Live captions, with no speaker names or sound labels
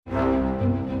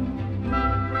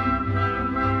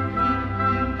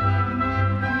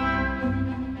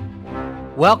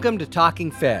Welcome to Talking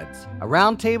Feds, a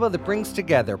roundtable that brings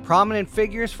together prominent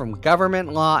figures from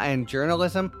government, law, and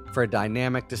journalism for a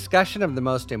dynamic discussion of the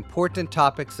most important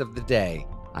topics of the day.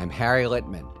 I'm Harry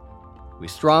Littman. We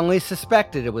strongly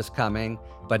suspected it was coming,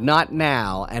 but not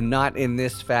now and not in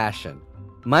this fashion.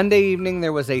 Monday evening,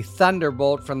 there was a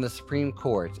thunderbolt from the Supreme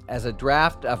Court as a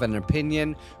draft of an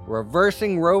opinion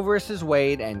reversing Roe v.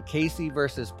 Wade and Casey v.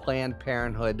 Planned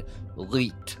Parenthood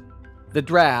leaked. The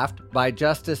draft, by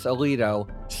Justice Alito,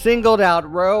 singled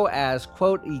out Roe as,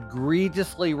 quote,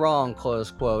 egregiously wrong,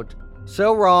 close quote,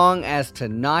 so wrong as to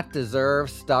not deserve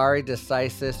stare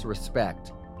decisis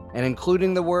respect, and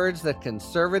including the words that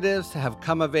conservatives have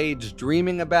come of age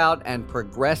dreaming about and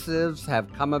progressives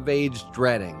have come of age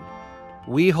dreading.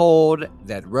 We hold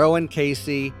that Roe and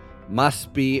Casey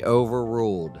must be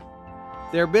overruled.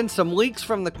 There have been some leaks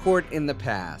from the court in the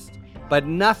past, but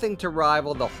nothing to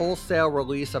rival the wholesale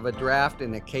release of a draft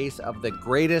in a case of the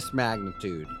greatest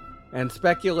magnitude. And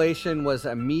speculation was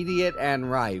immediate and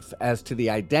rife as to the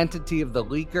identity of the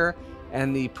leaker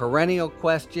and the perennial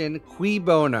question, cui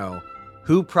bono,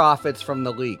 who profits from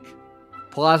the leak?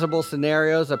 Plausible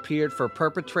scenarios appeared for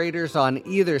perpetrators on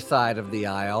either side of the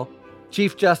aisle.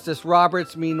 Chief Justice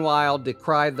Roberts, meanwhile,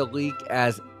 decried the leak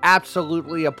as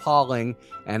absolutely appalling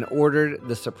and ordered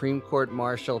the Supreme Court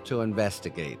Marshal to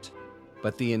investigate.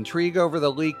 But the intrigue over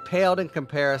the leak paled in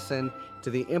comparison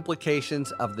to the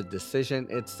implications of the decision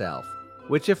itself,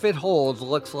 which, if it holds,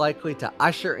 looks likely to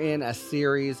usher in a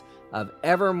series of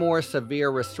ever more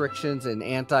severe restrictions in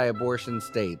anti-abortion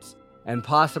states, and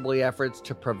possibly efforts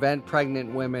to prevent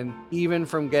pregnant women even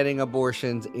from getting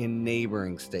abortions in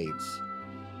neighboring states.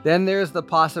 Then there's the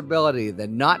possibility that,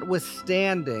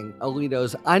 notwithstanding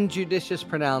Alito's unjudicious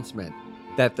pronouncement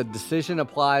that the decision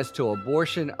applies to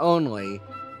abortion only,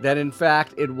 that in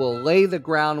fact it will lay the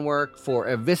groundwork for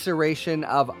evisceration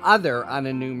of other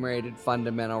unenumerated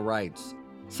fundamental rights,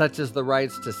 such as the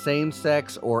rights to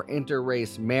same-sex or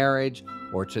interrace marriage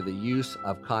or to the use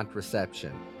of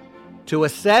contraception. To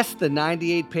assess the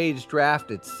 98-page draft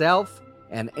itself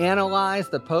and analyze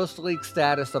the post-leak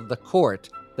status of the court,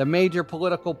 the major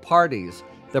political parties,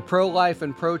 the pro-life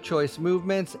and pro-choice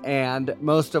movements, and,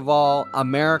 most of all,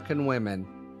 American women,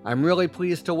 I'm really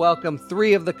pleased to welcome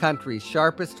three of the country's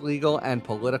sharpest legal and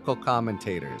political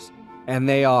commentators. And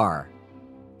they are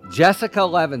Jessica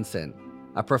Levinson,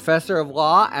 a professor of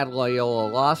law at Loyola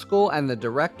Law School and the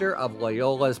director of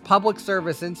Loyola's Public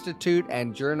Service Institute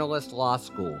and Journalist Law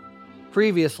School.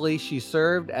 Previously, she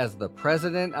served as the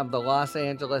president of the Los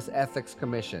Angeles Ethics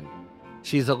Commission.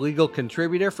 She's a legal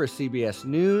contributor for CBS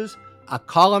News, a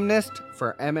columnist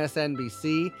for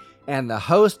MSNBC, and the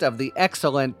host of the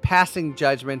excellent Passing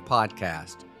Judgment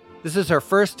podcast. This is her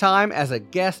first time as a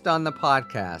guest on the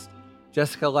podcast.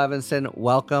 Jessica Levinson,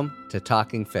 welcome to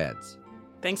Talking Feds.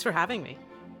 Thanks for having me.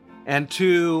 And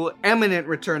to eminent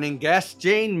returning guest,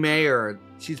 Jane Mayer.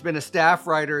 She's been a staff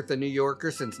writer at The New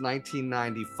Yorker since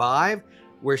 1995,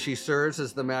 where she serves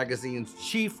as the magazine's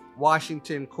chief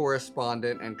Washington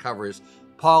correspondent and covers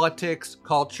politics,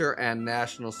 culture, and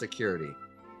national security.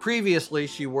 Previously,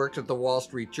 she worked at the Wall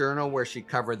Street Journal, where she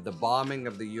covered the bombing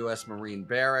of the U.S. Marine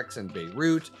barracks in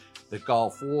Beirut, the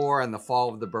Gulf War, and the fall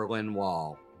of the Berlin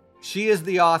Wall. She is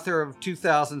the author of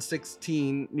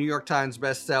 2016 New York Times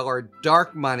bestseller,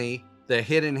 Dark Money, The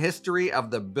Hidden History of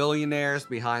the Billionaires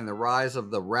Behind the Rise of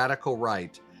the Radical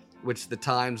Right, which the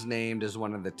Times named as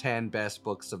one of the 10 best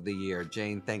books of the year.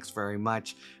 Jane, thanks very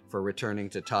much for returning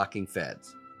to Talking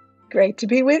Feds. Great to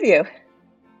be with you.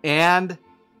 And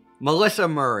Melissa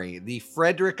Murray, the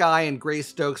Frederick I. and Grace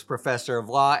Stokes Professor of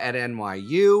Law at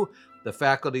NYU, the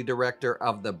faculty director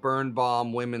of the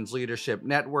Birnbaum Women's Leadership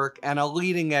Network, and a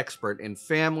leading expert in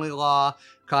family law,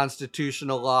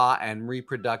 constitutional law, and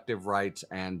reproductive rights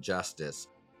and justice.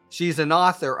 She's an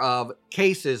author of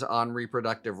Cases on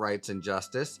Reproductive Rights and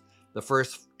Justice, the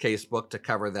first case book to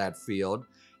cover that field,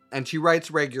 and she writes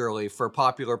regularly for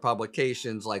popular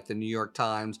publications like the New York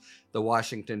Times, the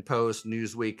Washington Post,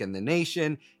 Newsweek, and The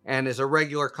Nation, and is a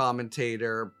regular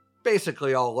commentator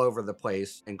basically all over the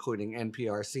place, including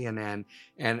NPR, CNN,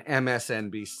 and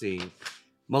MSNBC.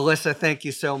 Melissa, thank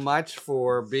you so much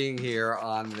for being here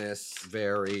on this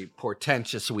very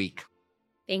portentous week.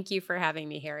 Thank you for having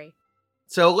me, Harry.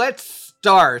 So let's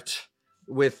start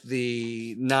with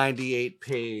the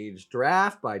 98-page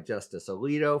draft by Justice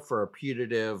Alito for a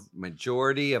putative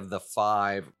majority of the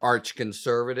 5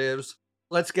 arch-conservatives.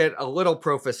 Let's get a little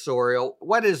professorial.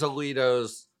 What is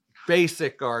Alito's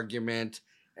basic argument?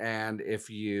 And if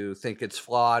you think it's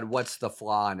flawed, what's the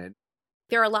flaw in it?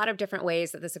 There are a lot of different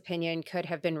ways that this opinion could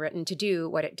have been written to do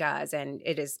what it does, and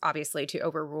it is obviously to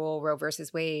overrule Roe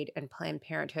versus Wade and Planned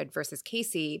Parenthood versus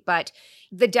Casey. But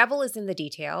the devil is in the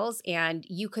details, and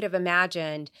you could have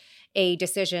imagined a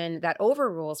decision that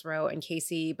overrules Roe and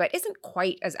Casey, but isn't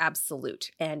quite as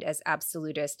absolute and as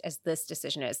absolutist as this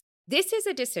decision is. This is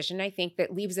a decision, I think,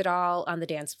 that leaves it all on the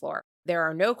dance floor. There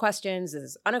are no questions. It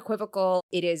is unequivocal.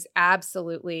 It is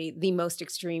absolutely the most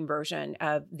extreme version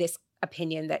of this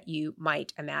opinion that you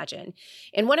might imagine.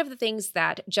 And one of the things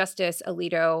that Justice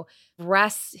Alito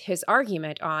rests his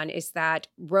argument on is that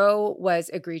Roe was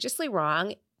egregiously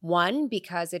wrong. One,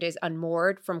 because it is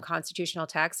unmoored from constitutional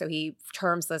text. So he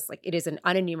terms this like it is an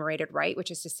unenumerated right, which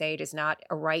is to say it is not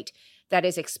a right that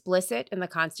is explicit in the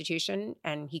Constitution.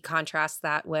 And he contrasts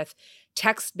that with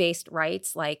text-based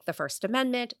rights like the First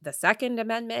Amendment, the Second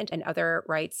Amendment, and other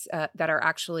rights that are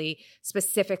actually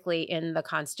specifically in the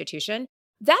Constitution.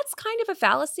 That's kind of a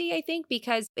fallacy, I think,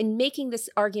 because in making this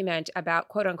argument about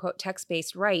quote unquote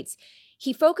text-based rights,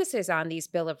 he focuses on these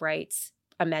Bill of Rights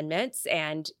amendments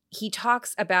and he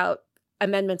talks about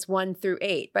amendments 1 through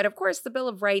 8. But of course, the Bill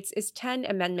of Rights is 10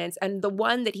 amendments. And the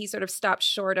one that he sort of stops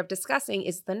short of discussing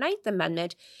is the Ninth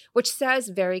Amendment, which says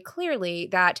very clearly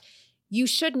that you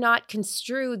should not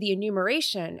construe the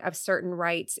enumeration of certain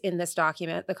rights in this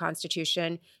document, the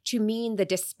Constitution, to mean the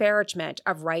disparagement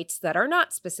of rights that are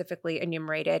not specifically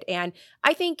enumerated. And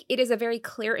I think it is a very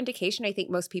clear indication, I think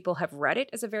most people have read it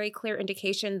as a very clear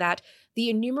indication that the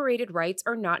enumerated rights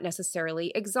are not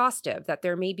necessarily exhaustive, that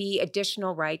there may be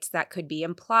additional rights that could be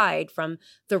implied from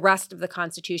the rest of the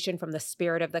Constitution, from the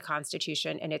spirit of the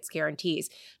Constitution and its guarantees.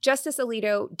 Justice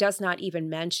Alito does not even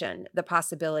mention the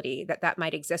possibility that that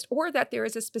might exist or that there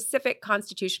is a specific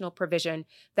constitutional provision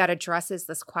that addresses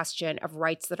this question of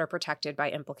rights that are protected by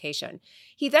implication.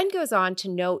 He then goes on to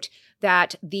note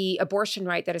that the abortion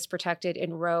right that is protected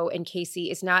in Roe and Casey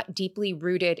is not deeply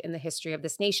rooted in the history of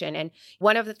this nation. And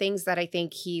one of the things that I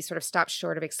think he sort of stops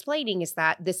short of explaining is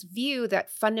that this view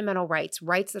that fundamental rights,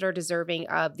 rights that are deserving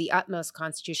of the utmost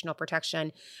constitutional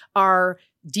protection, are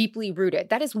deeply rooted.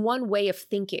 That is one way of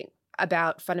thinking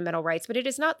about fundamental rights, but it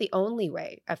is not the only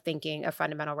way of thinking of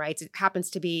fundamental rights. It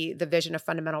happens to be the vision of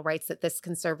fundamental rights that this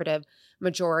conservative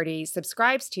majority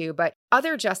subscribes to. But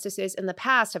other justices in the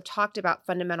past have talked about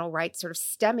fundamental rights sort of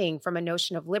stemming from a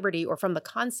notion of liberty or from the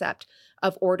concept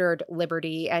of ordered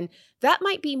liberty. And that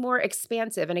might be more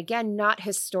expansive and, again, not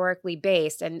historically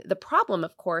based. And the problem,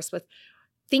 of course, with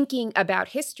thinking about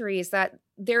history is that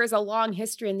there is a long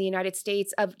history in the United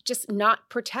States of just not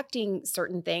protecting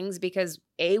certain things because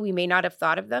A, we may not have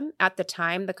thought of them at the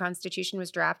time the Constitution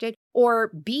was drafted, or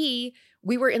B,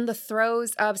 we were in the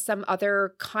throes of some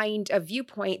other kind of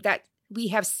viewpoint that we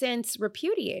have since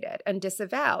repudiated and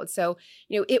disavowed. So,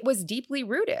 it was deeply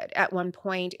rooted at one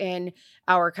point in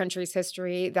our country's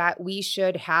history that we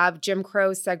should have Jim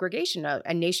Crow segregation,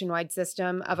 a nationwide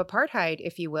system of apartheid,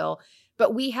 if you will.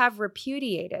 But we have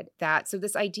repudiated that. So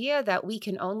this idea that we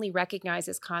can only recognize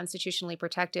as constitutionally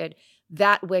protected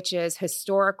that which is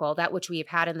historical, that which we have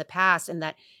had in the past, and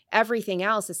that everything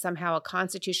else is somehow a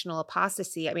constitutional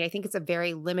apostasy. I mean, I think it's a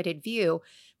very limited view,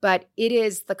 but it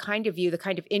is the kind of view, the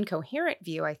kind of incoherent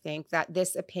view, I think, that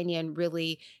this opinion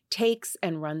really takes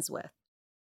and runs with.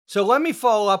 So let me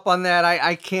follow up on that.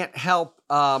 I can't help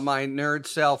my nerd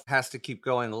self has to keep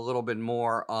going a little bit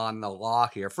more on the law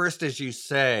here. First, as you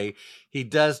say, he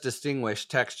does distinguish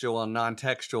textual and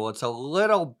non-textual. It's a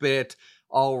little bit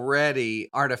already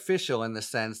artificial in the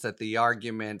sense that the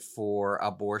argument for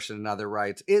abortion and other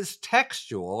rights is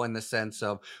textual in the sense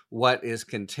of what is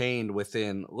contained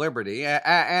within liberty.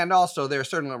 And also there are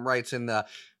certain rights in the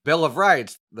Bill of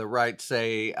Rights, the right,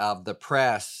 say, of the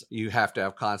press, you have to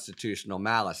have constitutional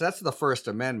malice. That's the First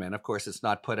Amendment. Of course, it's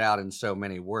not put out in so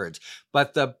many words.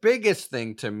 But the biggest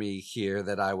thing to me here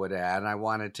that I would add, and I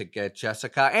wanted to get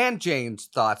Jessica and Jane's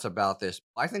thoughts about this,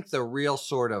 I think the real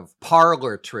sort of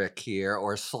parlor trick here,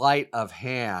 or sleight of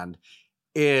hand,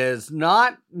 is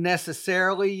not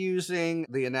necessarily using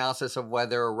the analysis of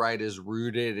whether a right is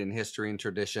rooted in history and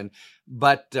tradition,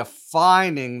 but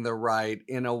defining the right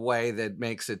in a way that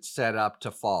makes it set up to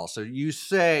fall. So you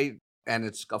say, and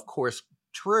it's of course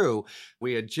true,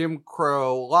 we had Jim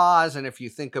Crow laws, and if you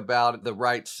think about the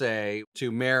right, say,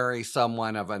 to marry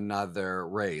someone of another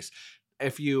race,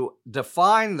 if you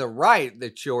define the right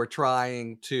that you're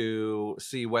trying to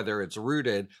see whether it's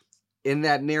rooted in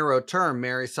that narrow term,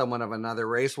 marry someone of another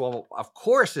race, well, of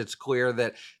course, it's clear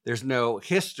that there's no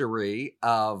history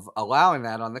of allowing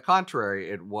that. On the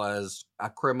contrary, it was a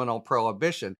criminal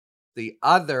prohibition. The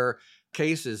other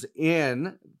cases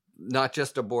in not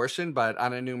just abortion, but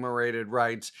unenumerated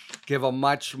rights give a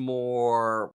much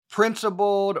more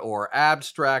principled or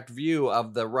abstract view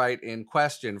of the right in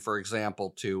question, for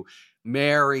example, to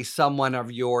marry someone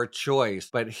of your choice.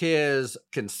 But his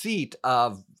conceit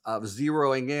of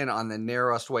zeroing in on the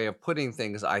narrowest way of putting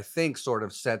things, I think, sort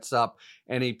of sets up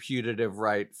any putative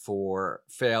right for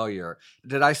failure.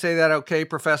 Did I say that okay,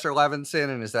 Professor Levinson?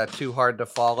 And is that too hard to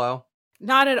follow?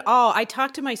 Not at all. I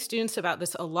talk to my students about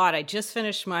this a lot. I just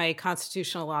finished my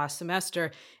constitutional law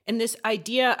semester, and this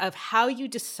idea of how you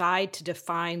decide to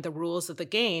define the rules of the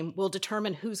game will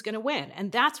determine who's going to win.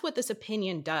 And that's what this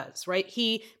opinion does, right?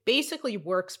 He basically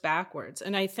works backwards.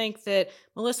 And I think that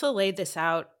Melissa laid this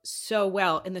out so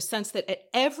well in the sense that at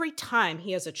every time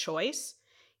he has a choice,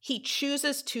 he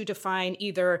chooses to define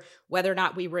either whether or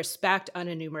not we respect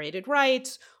unenumerated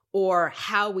rights or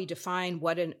how we define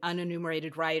what an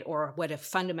unenumerated right or what a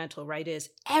fundamental right is.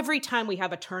 Every time we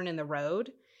have a turn in the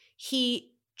road,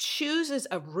 he chooses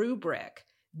a rubric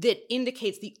that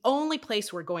indicates the only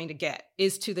place we're going to get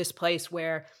is to this place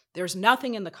where there's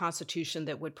nothing in the Constitution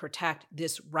that would protect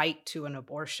this right to an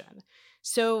abortion.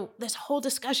 So this whole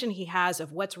discussion he has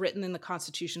of what's written in the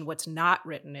Constitution, what's not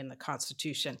written in the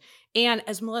Constitution, and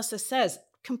as Melissa says,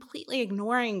 completely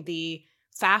ignoring the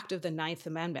fact of the Ninth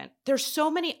Amendment. There's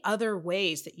so many other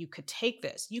ways that you could take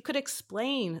this. You could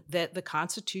explain that the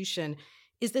Constitution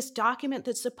is this document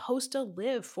that's supposed to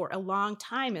live for a long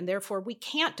time, and therefore we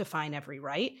can't define every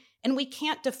right, and we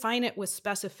can't define it with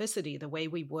specificity the way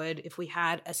we would if we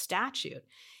had a statute.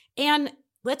 And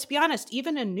let's be honest,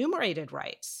 even enumerated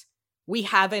rights, we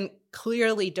haven't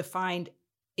clearly defined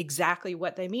exactly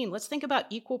what they mean. Let's think about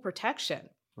equal protection.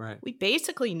 Right. We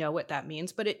basically know what that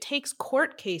means, but it takes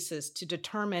court cases to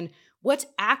determine what's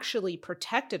actually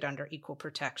protected under equal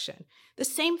protection. The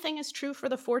same thing is true for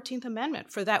the 14th Amendment,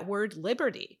 for that word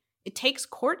liberty. It takes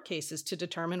court cases to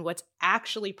determine what's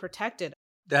actually protected.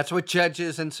 That's what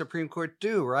judges and Supreme Court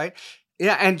do, right?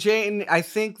 Yeah, and Jane, I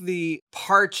think the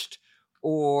parched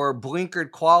or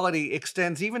blinkered quality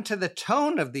extends even to the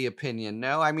tone of the opinion,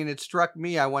 no? I mean, it struck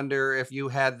me, I wonder if you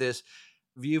had this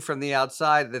view from the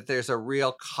outside that there's a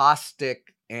real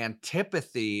caustic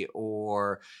antipathy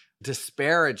or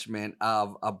disparagement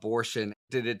of abortion.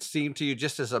 Did it seem to you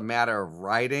just as a matter of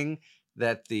writing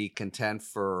that the contempt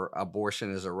for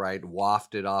abortion as a right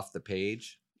wafted off the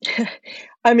page?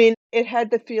 I mean, it had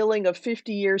the feeling of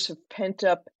 50 years of pent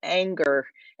up anger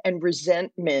and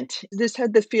resentment. This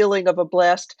had the feeling of a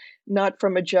blast, not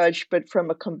from a judge, but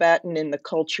from a combatant in the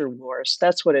culture wars.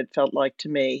 That's what it felt like to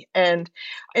me. And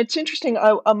it's interesting,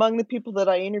 among the people that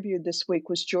I interviewed this week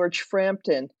was George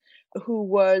Frampton, who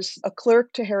was a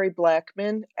clerk to Harry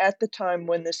Blackmun at the time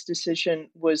when this decision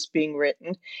was being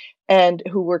written, and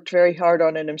who worked very hard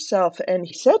on it himself. And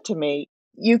he said to me,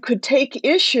 you could take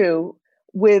issue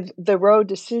with the Roe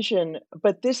decision,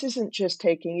 but this isn't just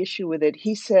taking issue with it.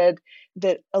 He said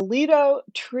that Alito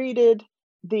treated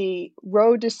the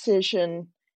Roe decision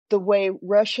the way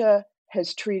Russia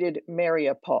has treated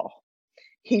Mariupol.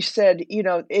 He said,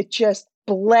 it just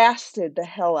blasted the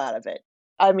hell out of it.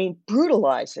 I mean,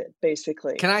 brutalize it,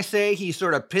 basically. Can I say he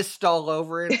sort of pissed all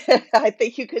over it? I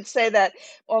think you could say that.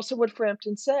 Also, what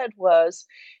Frampton said was,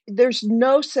 there's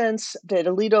no sense that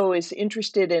Alito is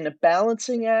interested in a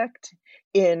balancing act,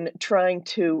 in trying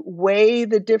to weigh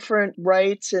the different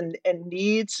rights and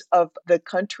needs of the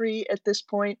country at this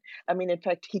point. I mean, in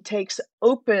fact, he takes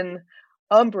open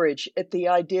umbrage at the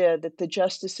idea that the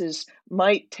justices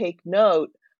might take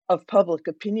note of public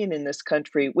opinion in this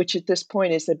country, which at this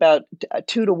point is about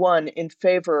 2-1 in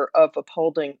favor of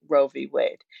upholding Roe v.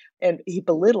 Wade. And he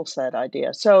belittles that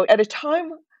idea. So at a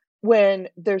time when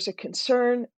there's a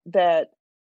concern that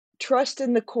trust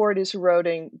in the court is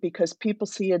eroding because people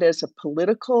see it as a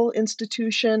political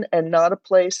institution and not a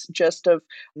place just of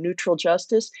neutral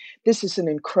justice, this is an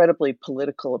incredibly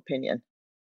political opinion.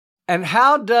 And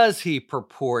how does he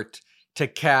purport to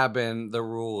cabin the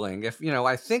ruling? If,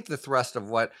 I think the thrust of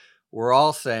what we're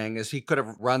all saying is he could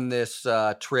have run this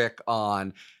trick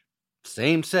on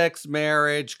same-sex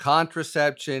marriage,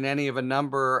 contraception, any of a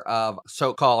number of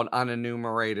so-called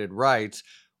unenumerated rights.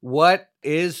 What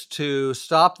is to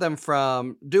stop them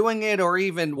from doing it, or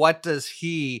even what does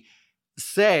he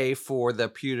say for the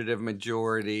putative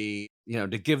majority,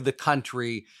 to give the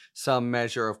country some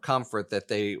measure of comfort that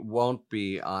they won't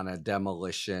be on a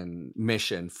demolition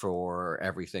mission for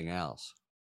everything else?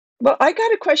 Well, I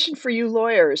got a question for you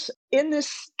lawyers. In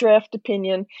this draft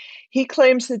opinion, he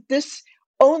claims that this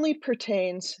only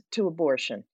pertains to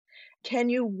abortion. Can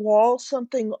you wall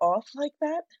something off like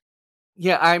that?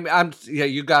 Yeah,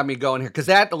 you got me going here, because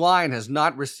that line has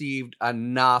not received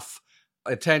enough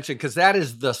attention, because that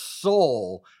is the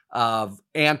soul of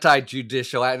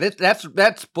anti-judicial.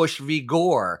 That's Bush v.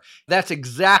 Gore. That's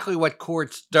exactly what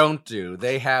courts don't do.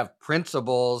 They have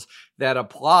principles that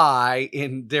apply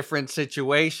in different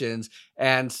situations.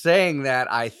 And saying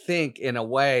that, I think, in a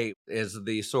way, is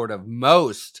the sort of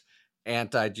most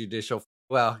anti-judicial.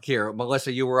 Well, here,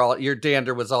 Melissa, your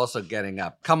dander was also getting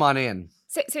up. Come on in.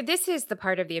 So this is the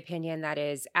part of the opinion that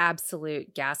is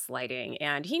absolute gaslighting,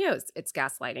 and he knows it's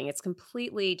gaslighting. It's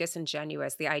completely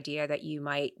disingenuous, the idea that you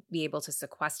might be able to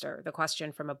sequester the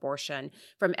question from abortion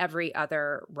from every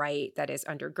other right that is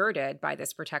undergirded by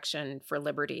this protection for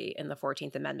liberty in the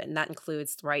 14th Amendment. And that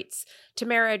includes rights to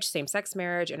marriage, same-sex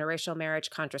marriage, interracial marriage,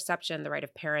 contraception, the right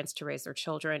of parents to raise their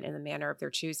children in the manner of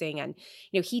their choosing. And,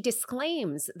 he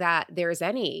disclaims that there is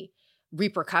any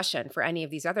repercussion for any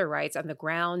of these other rights on the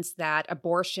grounds that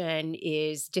abortion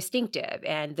is distinctive.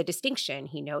 And the distinction,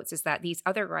 he notes, is that these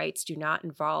other rights do not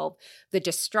involve the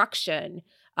destruction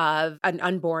of an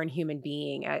unborn human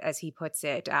being, as he puts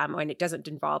it, and it doesn't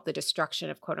involve the destruction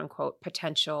of quote unquote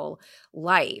potential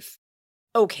life.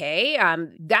 Okay,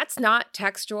 that's not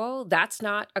textual. That's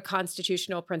not a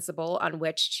constitutional principle on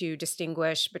which to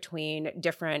distinguish between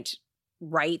different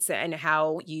rights and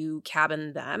how you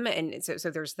cabin them. And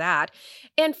so there's that.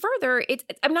 And further,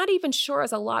 I'm not even sure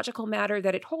as a logical matter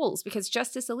that it holds, because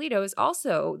Justice Alito is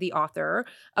also the author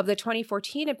of the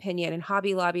 2014 opinion in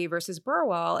Hobby Lobby versus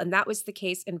Burwell. And that was the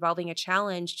case involving a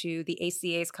challenge to the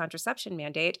ACA's contraception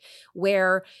mandate,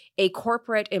 where a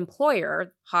corporate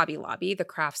employer, Hobby Lobby, the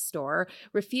craft store,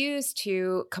 refused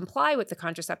to comply with the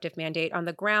contraceptive mandate on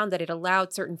the ground that it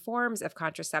allowed certain forms of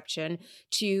contraception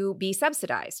to be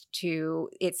subsidized to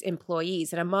its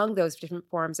employees. And among those different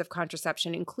forms of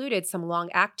contraception included some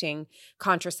long-acting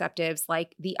contraceptives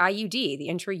like the IUD, the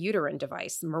intrauterine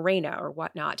device, Mirena or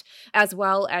whatnot, as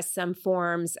well as some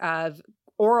forms of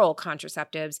oral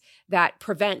contraceptives that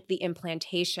prevent the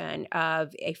implantation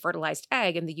of a fertilized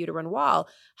egg in the uterine wall.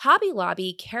 Hobby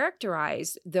Lobby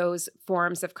characterized those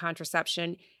forms of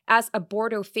contraception as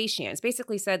abortofacients,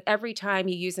 basically said every time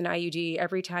you use an IUD,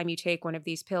 every time you take one of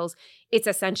these pills, it's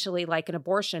essentially like an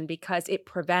abortion because it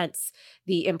prevents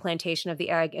the implantation of the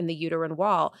egg in the uterine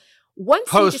wall. Once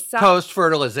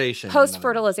Post-fertilization.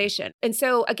 Post-fertilization. And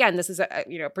so, again, this is a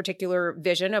particular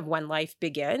vision of when life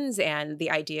begins, and the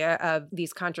idea of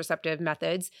these contraceptive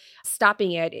methods,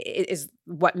 stopping it is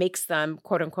what makes them,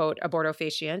 quote unquote,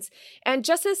 abortofacients. And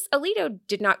Justice Alito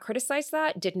did not criticize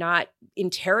that, did not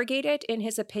interrogate it in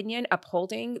his opinion,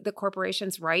 upholding the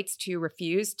corporation's rights to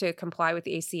refuse to comply with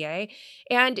the ACA.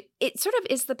 And it sort of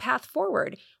is the path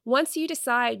forward. Once you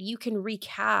decide you can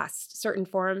recast certain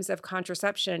forms of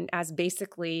contraception as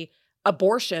basically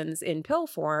abortions in pill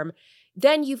form,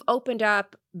 then you've opened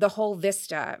up the whole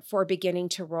vista for beginning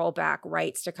to roll back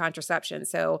rights to contraception.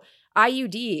 So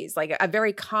IUDs, like a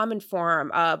very common form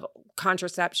of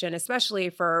contraception, especially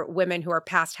for women who are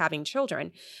past having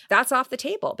children, that's off the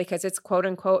table because it's quote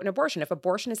unquote an abortion. If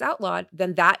abortion is outlawed,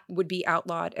 then that would be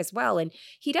outlawed as well. And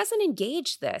he doesn't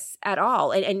engage this at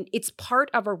all. And it's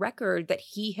part of a record that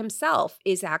he himself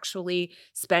is actually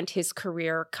spent his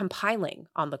career compiling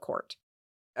on the court.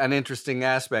 An interesting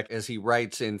aspect as he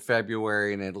writes in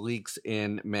February and it leaks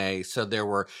in May. So there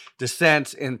were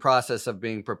dissents in process of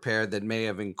being prepared that may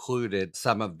have included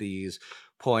some of these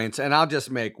points. And I'll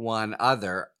just make one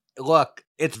other. Look,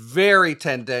 it's very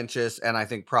tendentious and I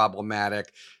think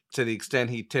problematic to the extent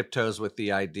he tiptoes with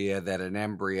the idea that an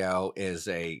embryo is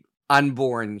a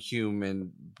unborn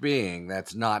human being.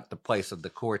 That's not the place of the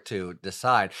court to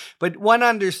decide. But one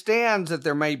understands that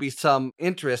there may be some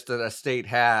interest that a state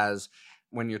has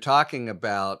when you're talking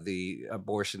about the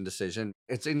abortion decision.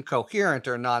 It's incoherent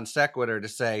or non sequitur to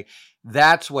say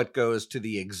that's what goes to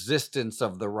the existence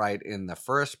of the right in the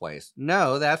first place.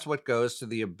 No, that's what goes to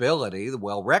the ability, the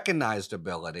well-recognized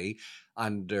ability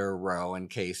under Roe and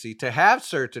Casey to have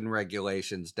certain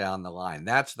regulations down the line.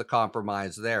 That's the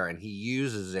compromise there. And he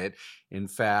uses it, in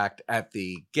fact, at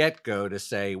the get-go to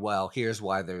say, well, here's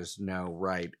why there's no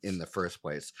right in the first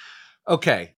place.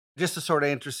 Okay. Just a sort of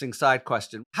interesting side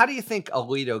question. How do you think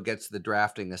Alito gets the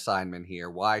drafting assignment here?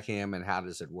 Why him and how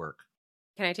does it work?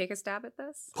 Can I take a stab at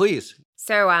this? Please.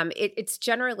 So it's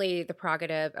generally the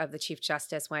prerogative of the Chief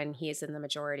Justice when he is in the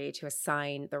majority to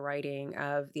assign the writing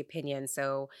of the opinion.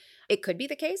 So it could be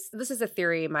the case. This is a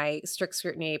theory my Strict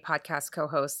Scrutiny podcast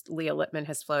co-host Leah Littman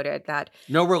has floated that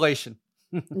no relation.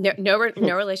 No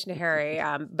relation to Harry,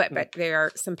 but they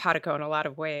are simpatico in a lot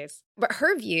of ways. But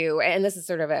her view, and this is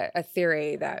sort of a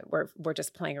theory that we're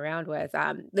just playing around with,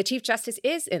 the Chief Justice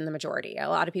is in the majority. A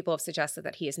lot of people have suggested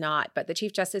that he is not, but the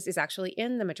Chief Justice is actually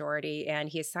in the majority, and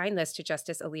he assigned this to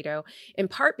Justice Alito in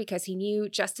part because he knew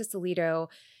Justice Alito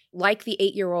like the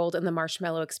 8-year-old in the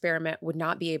marshmallow experiment, would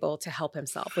not be able to help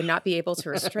himself, would not be able to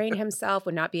restrain himself,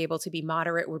 would not be able to be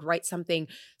moderate, would write something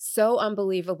so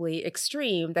unbelievably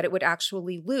extreme that it would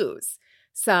actually lose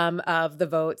some of the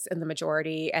votes in the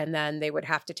majority, and then they would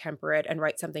have to temper it and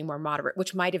write something more moderate,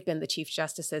 which might have been the Chief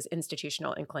Justice's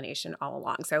institutional inclination all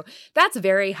along. So that's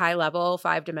very high level,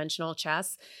 5-dimensional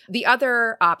chess. The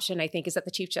other option, I think, is that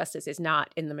the Chief Justice is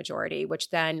not in the majority,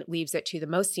 which then leaves it to the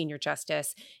most senior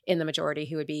justice in the majority,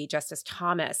 who would be Justice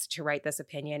Thomas, to write this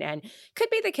opinion. And could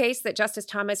be the case that Justice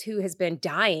Thomas, who has been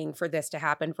dying for this to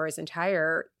happen for his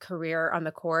entire career on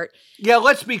the court. Yeah,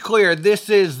 let's be clear. This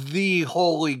is the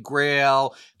holy grail.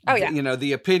 Oh, yeah.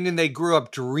 The opinion they grew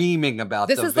up dreaming about.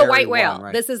 This is the white whale.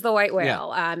 Right? This is the white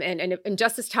whale. Yeah. And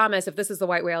Justice Thomas, if this is the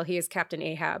white whale, he is Captain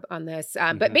Ahab on this.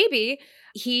 But maybe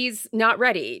he's not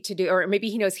ready to do, or maybe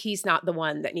he knows he's not the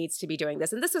one that needs to be doing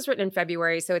this. And this was written in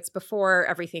February, so it's before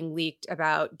everything leaked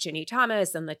about Ginny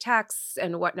Thomas and the texts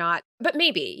and whatnot. But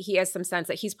maybe he has some sense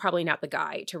that he's probably not the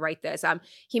guy to write this.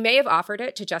 He may have offered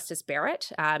it to Justice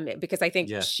Barrett, because I think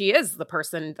she is the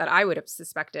person that I would have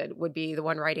suspected would be the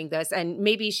one writing this. And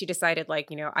maybe she decided,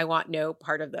 I want no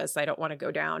part of this. I don't want to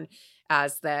go down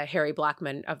as the Harry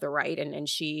Blackman of the right. And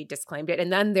she disclaimed it.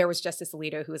 And then there was Justice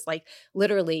Alito, who was like,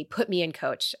 literally, put me in,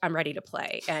 coach. I'm ready to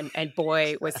play. And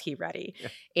boy, was he ready.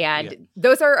 And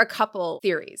those are a couple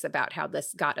theories about how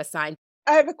this got assigned.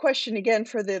 I have a question again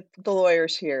for the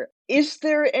lawyers here. Is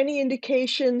there any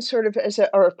indication, sort of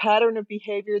or a pattern of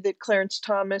behavior, that Clarence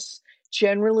Thomas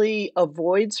generally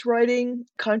avoids writing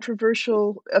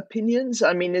controversial opinions?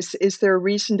 I mean, is there a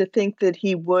reason to think that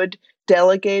he would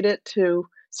delegate it to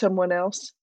someone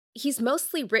else? He's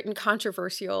mostly written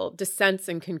controversial dissents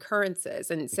and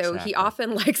concurrences. And so he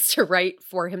often likes to write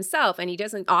for himself, and he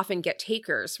doesn't often get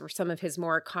takers for some of his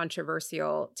more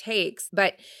controversial takes.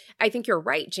 But I think you're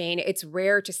right, Jane. It's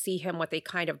rare to see him with a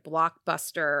kind of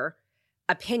blockbuster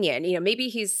opinion. Maybe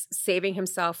he's saving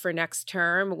himself for next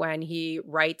term when he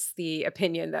writes the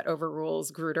opinion that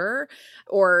overrules Grutter.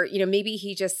 Or, maybe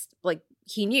he just,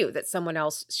 he knew that someone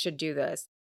else should do this.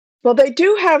 Well, they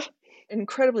do have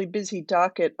incredibly busy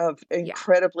docket of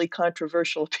incredibly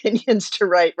controversial opinions to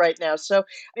write right now. So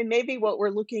maybe what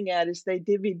we're looking at is they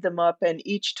divvied them up and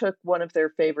each took one of their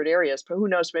favorite areas. But who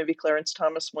knows, maybe Clarence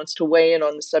Thomas wants to weigh in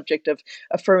on the subject of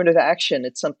affirmative action.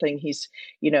 It's something he's,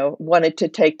 wanted to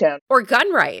take down. Or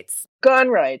gun rights. Gun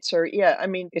rights,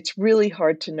 it's really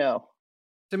hard to know.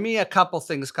 To me, a couple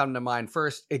things come to mind.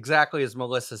 First, exactly as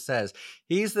Melissa says,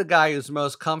 he's the guy who's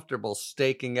most comfortable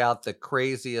staking out the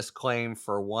craziest claim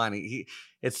for one.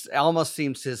 It almost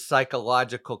seems his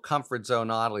psychological comfort zone,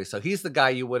 oddly. So he's the guy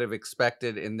you would have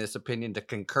expected in this opinion to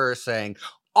concur, saying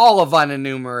all of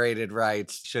unenumerated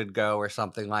rights should go or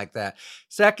something like that.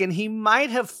 Second, he might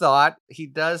have thought he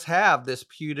does have this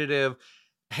putative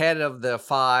head of the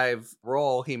 5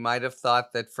 role. He might have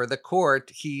thought that for the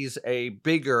court, he's a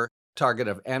bigger target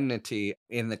of enmity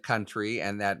in the country,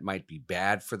 and that might be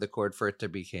bad for the court for it to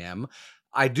be him.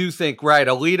 I do think,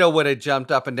 Alito would have jumped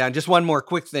up and down. Just one more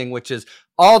quick thing, which is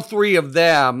all 3 of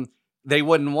them, they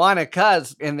wouldn't want it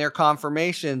because in their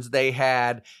confirmations, they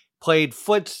had played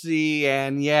footsie,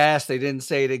 and yes, they didn't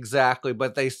say it exactly,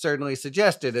 but they certainly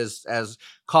suggested, as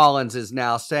Collins is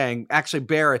now saying, actually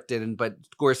Barrett didn't, but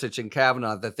Gorsuch and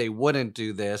Kavanaugh, that they wouldn't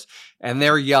do this, and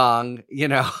they're young.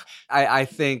 I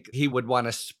think he would want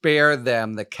to spare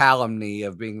them the calumny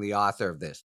of being the author of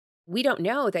this. We don't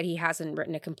know that he hasn't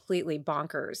written a completely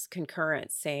bonkers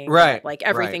concurrence saying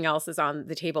everything else is on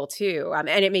the table too. And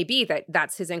it may be that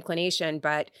that's his inclination,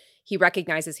 but he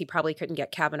recognizes he probably couldn't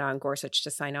get Kavanaugh and Gorsuch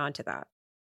to sign on to that.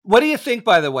 What do you think,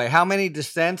 by the way? How many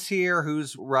dissents here?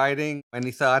 Who's writing?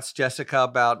 Any thoughts, Jessica,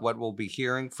 about what we'll be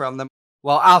hearing from them?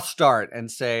 Well, I'll start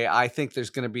and say I think there's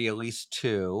going to be at least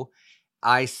 2.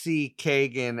 I see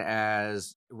Kagan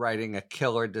as writing a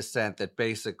killer dissent that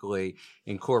basically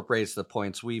incorporates the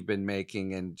points we've been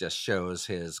making and just shows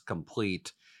his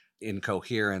complete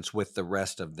incoherence with the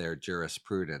rest of their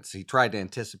jurisprudence. He tried to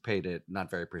anticipate it, not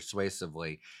very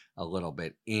persuasively, a little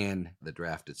bit in the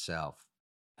draft itself.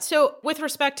 So with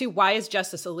respect to why is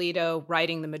Justice Alito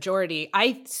writing the majority,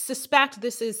 I suspect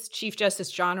this is Chief Justice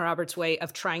John Roberts' way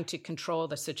of trying to control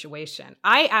the situation.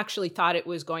 I actually thought it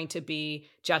was going to be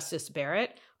Justice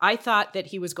Barrett. I thought that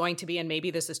he was going to be, and maybe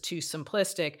this is too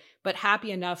simplistic, but happy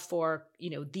enough for,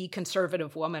 the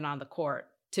conservative woman on the court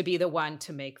to be the one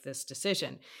to make this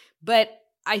decision. But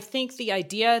I think the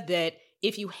idea that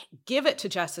if you give it to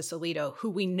Justice Alito, who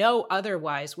we know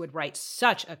otherwise would write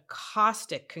such a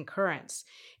caustic concurrence,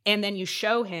 And then you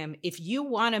show him, if you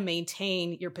want to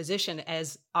maintain your position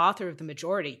as author of the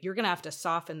majority, you're going to have to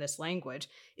soften this language.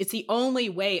 It's the only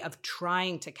way of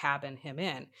trying to cabin him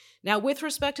in. Now, with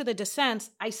respect to the dissents,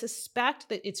 I suspect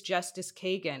that it's Justice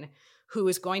Kagan who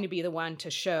is going to be the one to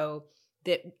show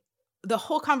that the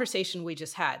whole conversation we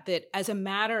just had, that as a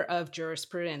matter of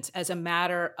jurisprudence, as a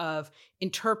matter of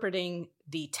interpreting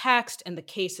the text and the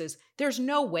cases, there's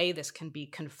no way this can be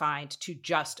confined to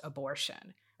just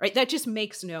abortion. Right? That just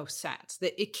makes no sense.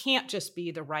 That it can't just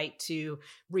be the right to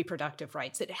reproductive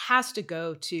rights. It has to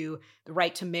go to the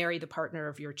right to marry the partner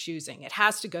of your choosing. It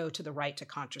has to go to the right to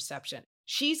contraception.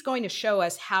 She's going to show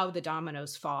us how the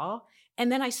dominoes fall.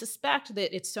 And then I suspect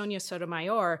that it's Sonia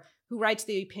Sotomayor who writes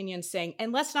the opinion saying,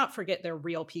 and let's not forget there are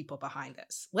real people behind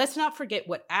this. Let's not forget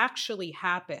what actually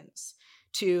happens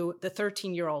to the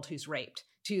 13-year-old who's raped,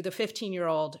 to the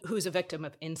 15-year-old who's a victim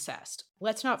of incest.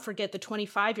 Let's not forget the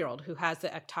 25-year-old who has the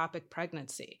ectopic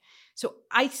pregnancy. So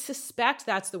I suspect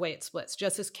that's the way it splits.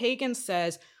 Justice Kagan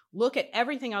says, look at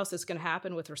everything else that's going to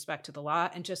happen with respect to the law.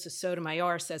 And Justice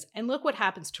Sotomayor says, and look what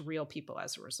happens to real people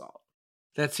as a result.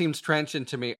 That seems trenchant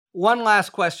to me. One last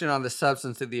question on the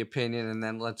substance of the opinion, and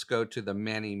then let's go to the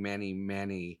many, many,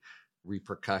 many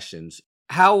repercussions.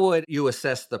 How would you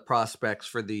assess the prospects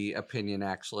for the opinion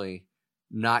actually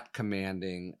not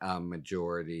commanding a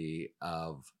majority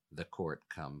of the court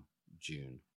come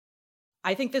June?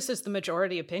 I think this is the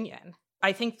majority opinion.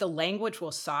 I think the language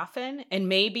will soften, and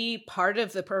maybe part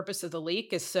of the purpose of the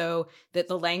leak is so that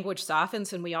the language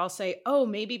softens and we all say, oh,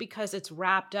 maybe because it's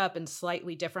wrapped up in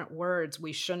slightly different words,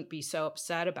 we shouldn't be so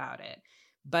upset about it.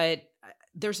 But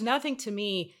there's nothing to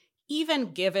me,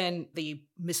 even given the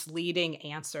misleading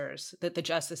answers that the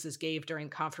justices gave during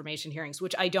confirmation hearings,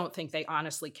 which I don't think they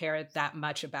honestly cared that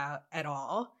much about at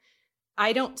all,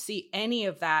 I don't see any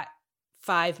of that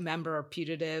 5-member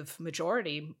putative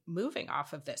majority moving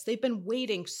off of this. They've been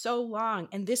waiting so long,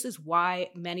 and this is why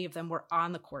many of them were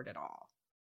on the court at all.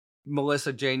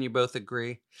 Melissa, Jane, you both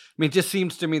agree? I mean, it just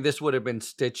seems to me this would have been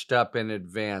stitched up in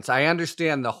advance. I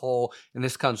understand the whole, and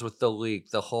this comes with the leak,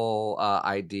 the whole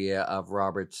idea of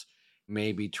Roberts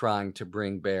maybe trying to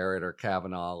bring Barrett or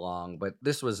Kavanaugh along, but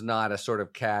this was not a sort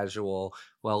of casual,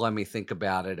 well, let me think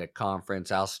about it at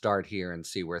conference. I'll start here and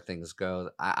see where things go.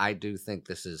 I do think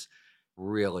this is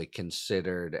really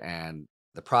considered and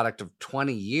the product of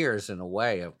 20 years in a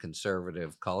way of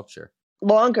conservative culture.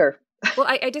 Longer. Well,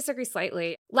 I disagree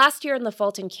slightly. Last year in the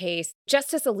Fulton case,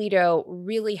 Justice Alito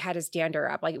really had his dander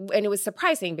up. And it was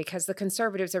surprising because the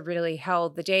conservatives have really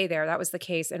held the day there. That was the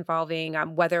case involving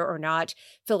whether or not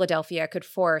Philadelphia could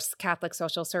force Catholic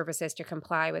social services to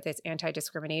comply with its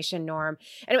anti-discrimination norm.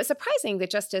 And it was surprising that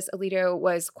Justice Alito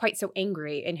was quite so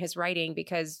angry in his writing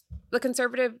because the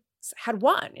conservatives had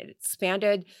won. It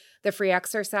expanded the free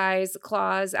exercise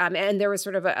clause. And there was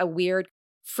sort of a weird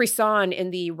frisson in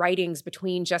the writings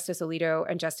between Justice Alito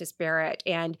and Justice Barrett.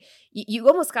 And you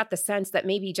almost got the sense that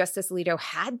maybe Justice Alito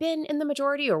had been in the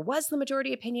majority or was the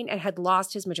majority opinion and had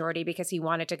lost his majority because he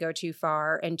wanted to go too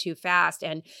far and too fast.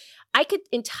 And I could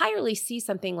entirely see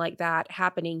something like that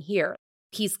happening here.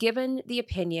 He's given the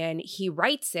opinion, he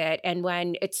writes it, and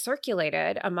when it's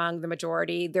circulated among the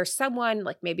majority, there's someone,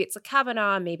 like maybe it's a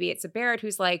Kavanaugh, maybe it's a Barrett,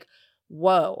 who's like,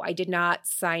 whoa, I did not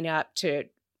sign up to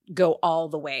go all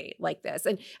the way like this.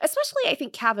 And especially, I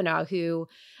think, Kavanaugh, who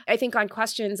I think on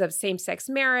questions of same-sex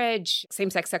marriage,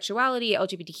 same-sex sexuality,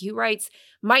 LGBTQ rights,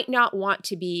 might not want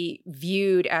to be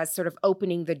viewed as sort of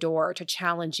opening the door to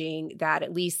challenging that,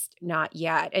 at least not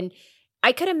yet. And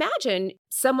I could imagine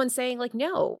someone saying, like,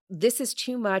 no, this is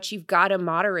too much. You've got to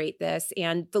moderate this.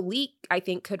 And the leak, I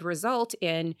think, could result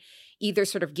in either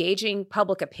sort of gauging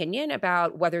public opinion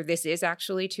about whether this is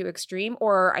actually too extreme,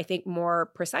 or I think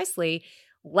more precisely,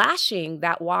 lashing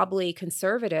that wobbly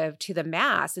conservative to the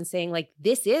mass and saying, like,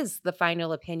 this is the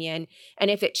final opinion.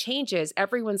 And if it changes,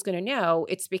 everyone's going to know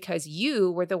it's because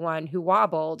you were the one who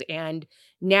wobbled. And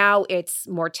now it's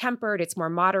more tempered, it's more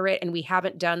moderate, and we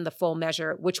haven't done the full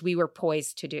measure, which we were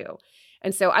poised to do.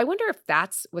 And so I wonder if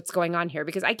that's what's going on here,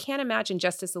 because I can't imagine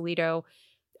Justice Alito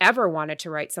ever wanted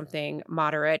to write something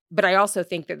moderate. But I also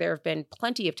think that there have been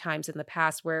plenty of times in the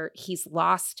past where he's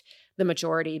lost the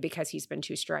majority because he's been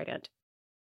too strident.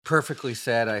 Perfectly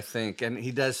said, I think. And he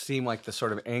does seem like the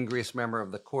sort of angriest member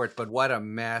of the court, but what a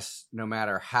mess, no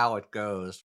matter how it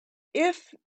goes.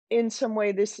 If in some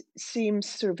way this seems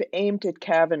sort of aimed at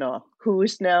Kavanaugh, who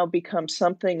has now become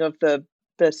something of the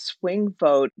swing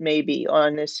vote maybe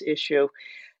on this issue,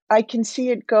 I can see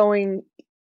it going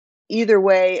either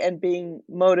way and being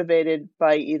motivated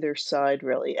by either side,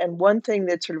 really. And one thing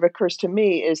that sort of occurs to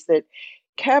me is that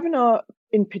Kavanaugh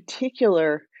in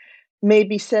particular may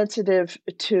be sensitive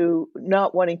to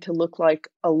not wanting to look like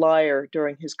a liar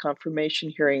during his confirmation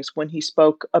hearings when he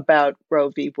spoke about Roe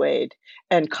v. Wade.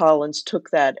 And Collins took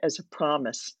that as a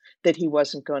promise that he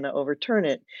wasn't going to overturn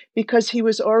it because he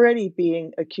was already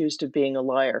being accused of being a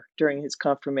liar during his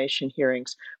confirmation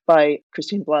hearings by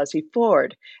Christine Blasey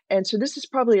Ford. And so this is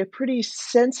probably a pretty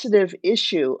sensitive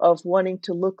issue of wanting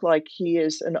to look like he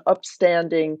is an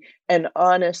upstanding and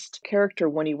honest character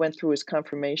when he went through his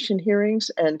confirmation hearings.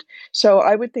 And so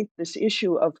I would think this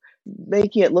issue of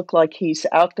making it look like he's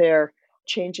out there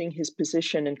changing his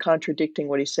position and contradicting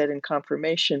what he said in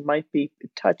confirmation might be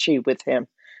touchy with him,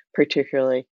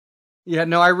 particularly. Yeah,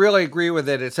 no, I really agree with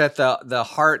it. It's at the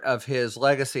heart of his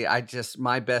legacy.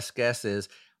 My best guess is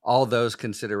all those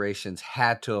considerations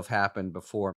had to have happened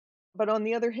before. But on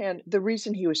the other hand, the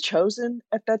reason he was chosen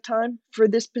at that time for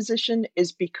this position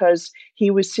is because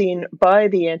he was seen by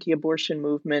the anti-abortion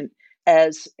movement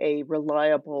as a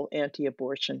reliable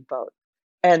anti-abortion vote.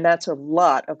 And that's a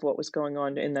lot of what was going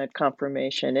on in that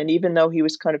confirmation. And even though he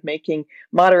was kind of making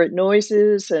moderate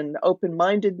noises and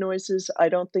open-minded noises, I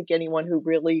don't think anyone who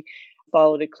really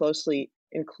followed it closely,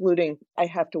 including, I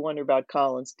have to wonder about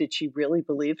Collins. Did she really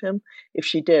believe him? If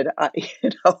she did, I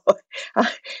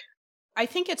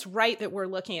think it's right that we're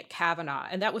looking at Kavanaugh,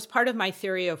 and that was part of my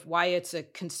theory of why it's a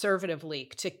conservative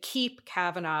leak, to keep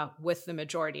Kavanaugh with the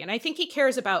majority. And I think he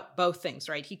cares about both things,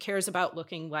 right? He cares about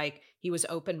looking like he was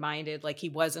open-minded, like he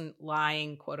wasn't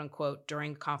lying, quote unquote,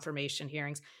 during confirmation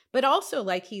hearings, but also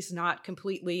like he's not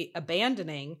completely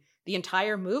abandoning the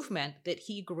entire movement that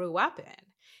he grew up in.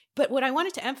 But what I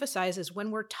wanted to emphasize is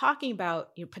when we're talking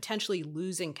about potentially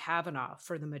losing Kavanaugh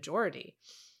for the majority,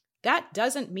 that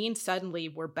doesn't mean suddenly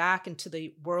we're back into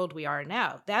the world we are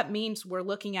now. That means we're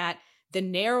looking at the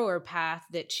narrower path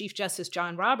that Chief Justice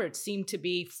John Roberts seemed to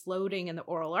be floating in the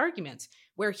oral arguments,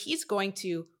 where he's going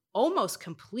to almost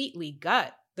completely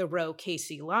gut the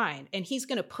Roe-Casey line, and he's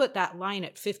going to put that line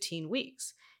at 15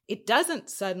 weeks. It doesn't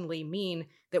suddenly mean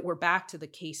that we're back to the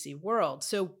Casey world.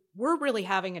 So we're really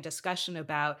having a discussion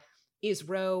about, is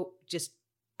Roe just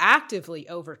actively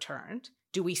overturned?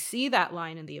 Do we see that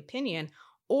line in the opinion?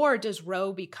 Or does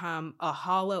Roe become a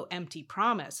hollow, empty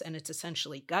promise and it's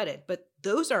essentially gutted? But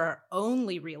those are our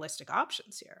only realistic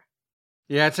options here.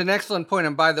 Yeah, it's an excellent point.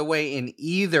 And by the way, in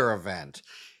either event,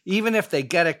 even if they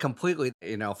get it completely,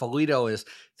 if Alito is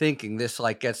thinking this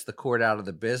gets the court out of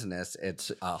the business,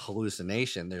 it's a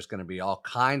hallucination. There's going to be all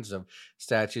kinds of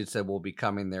statutes that will be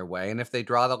coming their way. And if they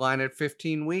draw the line at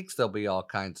 15 weeks, there'll be all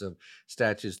kinds of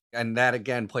statutes. And that,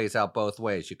 again, plays out both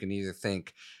ways. You can either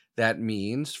think that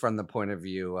means, from the point of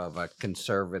view of a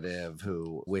conservative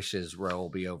who wishes Roe will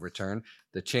be overturned,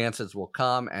 the chances will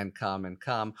come and come and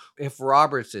come. If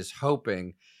Roberts is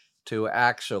hoping to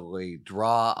actually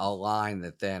draw a line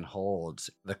that then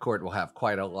holds, the court will have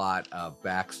quite a lot of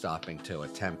backstopping to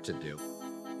attempt to do.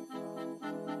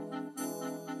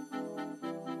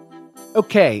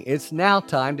 Okay, it's now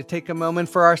time to take a moment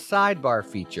for our sidebar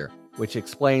feature, which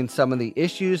explains some of the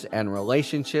issues and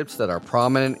relationships that are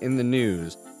prominent in the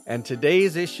news. And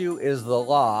today's issue is the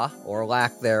law, or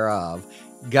lack thereof,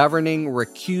 governing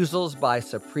recusals by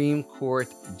Supreme Court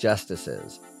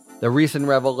justices. The recent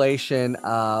revelation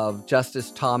of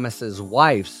Justice Thomas's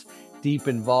wife's deep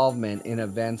involvement in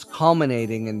events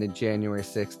culminating in the January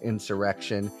 6th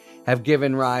insurrection have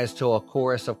given rise to a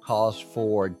chorus of calls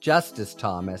for Justice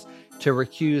Thomas to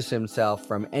recuse himself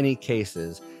from any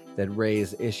cases that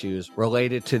raise issues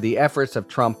related to the efforts of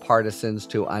Trump partisans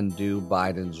to undo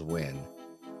Biden's win.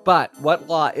 But what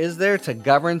law is there to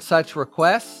govern such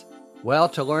requests? Well,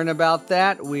 to learn about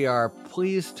that, we are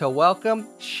pleased to welcome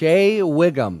Shea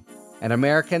Whigham, an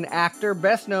American actor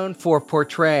best known for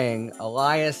portraying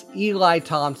Elias Eli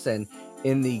Thompson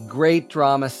in the great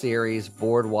drama series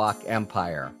Boardwalk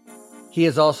Empire. He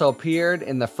has also appeared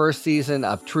in the first season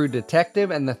of True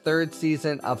Detective and the third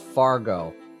season of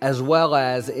Fargo, as well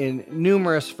as in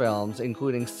numerous films,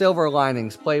 including Silver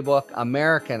Linings Playbook,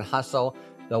 American Hustle,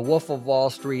 The Wolf of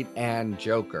Wall Street, and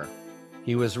Joker.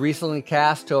 He was recently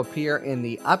cast to appear in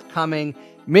the upcoming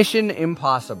Mission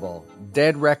Impossible: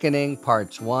 Dead Reckoning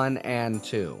Parts 1 and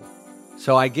 2.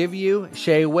 So I give you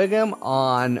Shea Whigham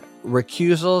on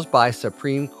recusals by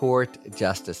Supreme Court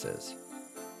justices.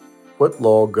 What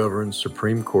law governs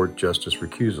Supreme Court justice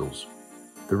recusals?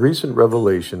 The recent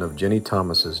revelation of Jenny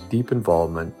Thomas's deep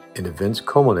involvement in events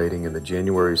culminating in the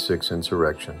January 6th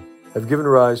insurrection have given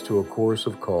rise to a chorus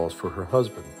of calls for her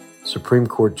husband, Supreme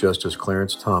Court Justice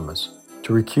Clarence Thomas,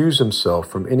 to recuse himself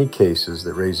from any cases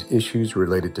that raise issues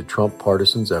related to Trump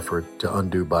partisans' effort to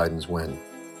undo Biden's win.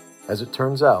 As it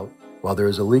turns out, while there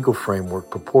is a legal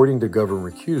framework purporting to govern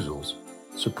recusals,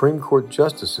 Supreme Court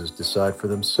justices decide for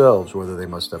themselves whether they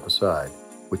must step aside,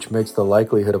 which makes the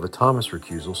likelihood of a Thomas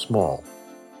recusal small.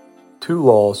 Two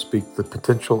laws speak the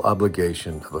potential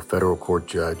obligation of a federal court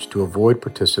judge to avoid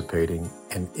participating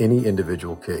in any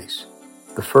individual case.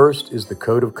 The first is the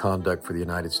Code of Conduct for the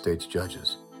United States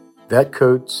Judges. That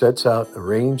code sets out a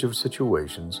range of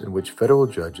situations in which federal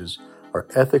judges are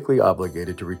ethically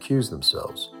obligated to recuse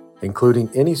themselves, including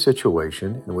any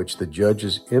situation in which the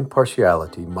judge's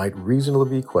impartiality might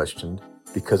reasonably be questioned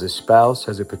because a spouse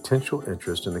has a potential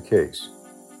interest in the case.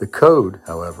 The code,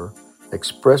 however,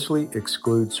 expressly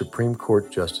excludes Supreme Court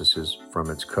justices from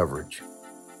its coverage.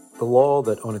 The law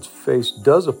that on its face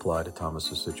does apply to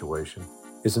Thomas's situation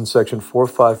is in Section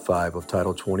 455 of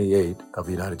Title 28 of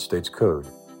the United States Code.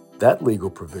 That legal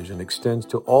provision extends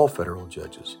to all federal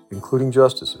judges, including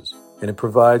justices, and it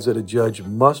provides that a judge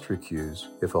must recuse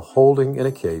if a holding in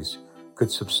a case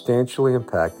could substantially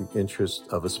impact the interests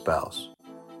of a spouse.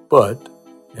 But,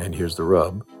 and here's the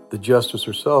rub, the justice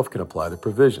herself can apply the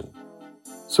provision.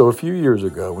 So a few years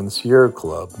ago, when the Sierra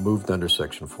Club moved under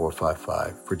Section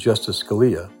 455 for Justice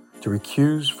Scalia to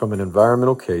recuse from an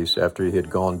environmental case after he had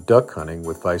gone duck hunting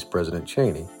with Vice President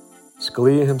Cheney,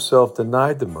 Scalia himself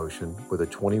denied the motion with a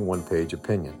 21-page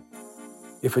opinion.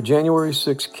 If a January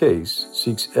 6 case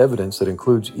seeks evidence that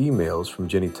includes emails from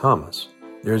Ginny Thomas,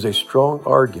 there is a strong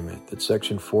argument that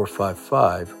Section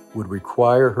 455 would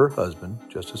require her husband,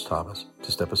 Justice Thomas,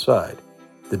 to step aside.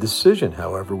 The decision,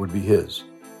 however, would be his.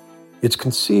 It's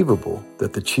conceivable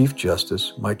that the Chief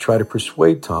Justice might try to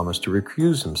persuade Thomas to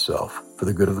recuse himself for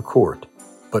the good of the court,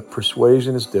 but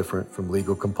persuasion is different from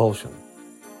legal compulsion.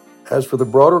 As for the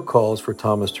broader calls for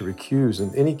Thomas to recuse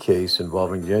in any case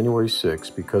involving January 6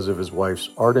 because of his wife's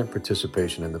ardent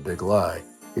participation in the big lie,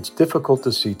 it's difficult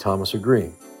to see Thomas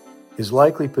agreeing. His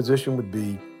likely position would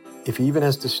be, if he even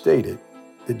has to state it,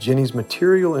 that Ginny's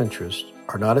material interests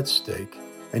are not at stake,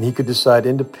 and he could decide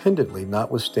independently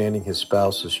notwithstanding his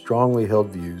spouse's strongly held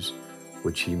views,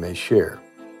 which he may share.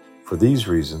 For these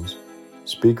reasons,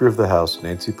 Speaker of the House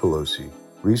Nancy Pelosi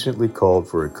recently called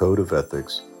for a code of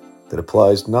ethics that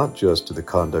applies not just to the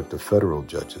conduct of federal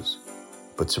judges,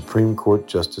 but Supreme Court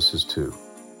justices too.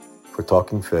 For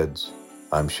Talking Feds,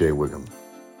 I'm Shea Wiggum.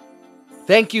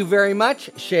 Thank you very much,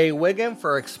 Shea Wiggum,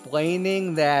 for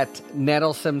explaining that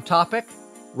nettlesome topic.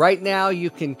 Right now, you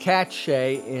can catch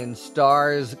Shea in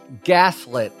Star's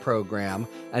Gaslit program,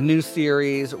 a new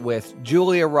series with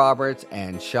Julia Roberts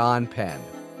and Sean Penn.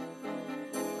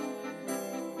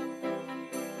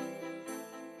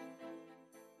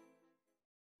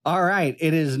 All right,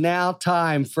 it is now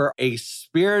time for a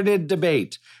spirited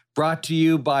debate brought to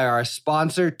you by our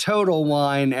sponsor, Total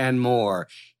Wine and More.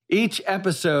 Each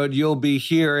episode, you'll be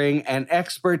hearing an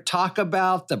expert talk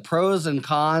about the pros and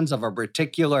cons of a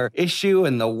particular issue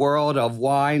in the world of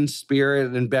wine,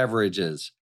 spirit, and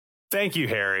beverages. Thank you,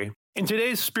 Harry. In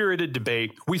today's spirited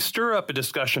debate, we stir up a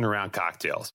discussion around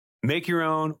cocktails. Make your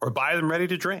own or buy them ready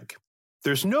to drink.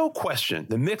 There's no question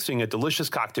that mixing a delicious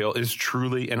cocktail is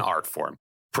truly an art form.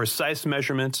 Precise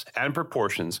measurements and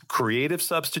proportions, creative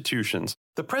substitutions,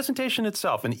 the presentation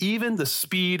itself, and even the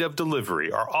speed of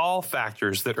delivery are all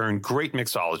factors that earn great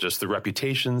mixologists the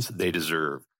reputations they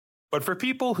deserve. But for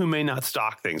people who may not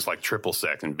stock things like triple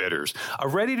sec and bitters, a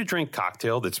ready-to-drink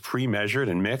cocktail that's pre-measured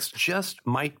and mixed just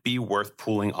might be worth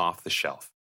pulling off the shelf.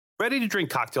 Ready-to-drink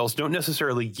cocktails don't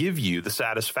necessarily give you the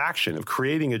satisfaction of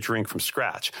creating a drink from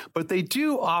scratch, but they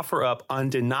do offer up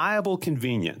undeniable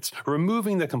convenience,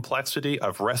 removing the complexity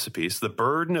of recipes, the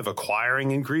burden of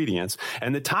acquiring ingredients,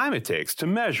 and the time it takes to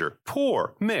measure,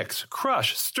 pour, mix,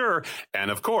 crush, stir, and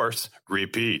of course,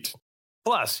 repeat.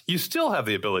 Plus, you still have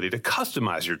the ability to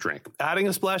customize your drink, adding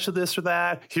a splash of this or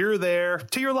that, here or there,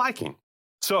 to your liking.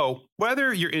 So,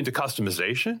 whether you're into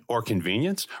customization or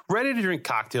convenience, ready-to-drink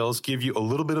cocktails give you a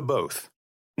little bit of both.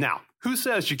 Now, who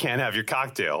says you can't have your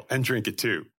cocktail and drink it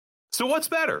too? So what's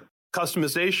better,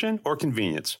 customization or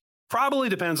convenience? Probably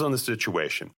depends on the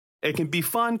situation. It can be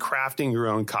fun crafting your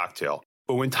own cocktail,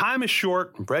 but when time is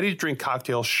short, ready-to-drink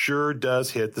cocktail sure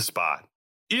does hit the spot.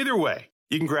 Either way,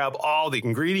 you can grab all the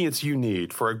ingredients you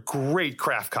need for a great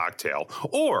craft cocktail,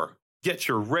 or get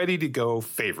your ready-to-go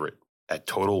favorite at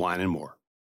Total Wine & More.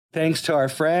 Thanks to our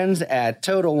friends at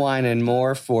Total Wine and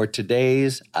More for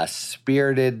today's A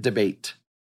Spirited Debate.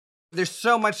 There's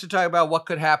so much to talk about what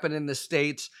could happen in the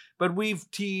States, but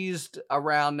we've teased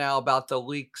around now about the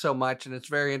leak so much, and it's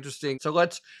very interesting. So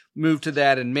let's move to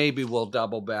that, and maybe we'll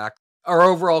double back. Our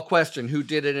overall question, who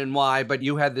did it and why? But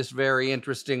you had this very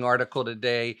interesting article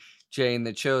today, Jane,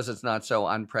 that shows it's not so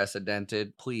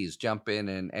unprecedented. Please jump in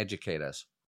and educate us.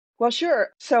 Well,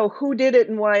 sure. So who did it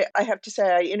and why? I have to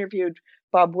say I interviewed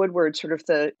Bob Woodward, sort of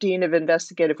the dean of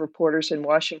investigative reporters in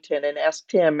Washington, and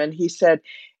asked him, and he said,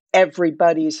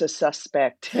 everybody's a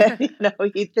suspect.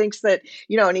 He thinks that,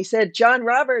 and he said, John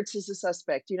Roberts is a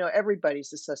suspect.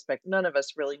 Everybody's a suspect. None of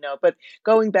us really know. But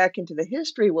going back into the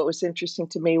history, what was interesting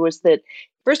to me was that,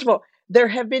 first of all, there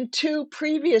have been two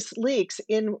previous leaks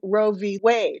in Roe v.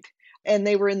 Wade, and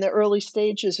they were in the early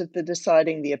stages of the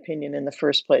deciding the opinion in the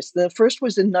first place. The first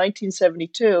was in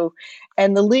 1972,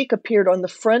 and the leak appeared on the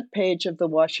front page of the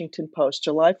Washington Post,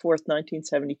 July 4th,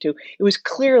 1972. It was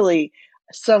clearly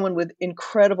someone with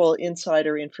incredible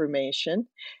insider information.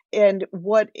 And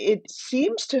what it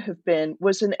seems to have been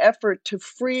was an effort to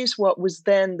freeze what was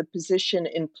then the position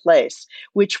in place,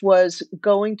 which was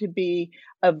going to be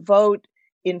a vote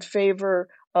in favor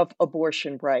of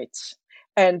abortion rights.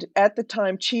 And at the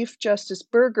time, Chief Justice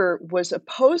Burger was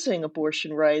opposing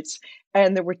abortion rights,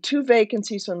 and there were two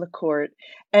vacancies on the court.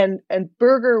 And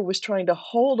Burger was trying to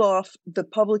hold off the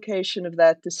publication of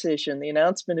that decision, the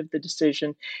announcement of the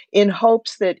decision, in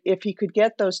hopes that if he could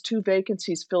get those two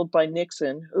vacancies filled by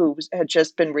Nixon, who had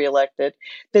just been reelected,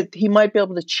 that he might be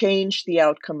able to change the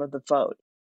outcome of the vote.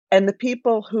 And the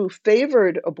people who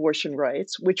favored abortion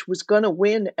rights, which was going to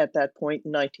win at that point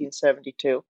in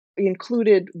 1972,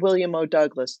 included William O.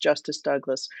 Douglas, Justice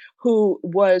Douglas, who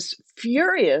was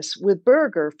furious with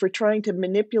Burger for trying to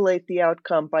manipulate the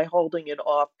outcome by holding it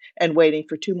off and waiting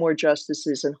for two more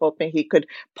justices and hoping he could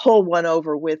pull one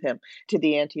over with him to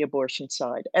the anti-abortion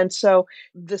side. And so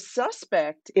the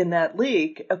suspect in that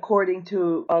leak, according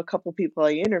to a couple people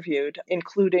I interviewed,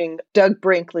 including Doug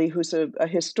Brinkley, who's a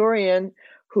historian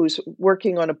who's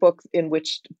working on a book in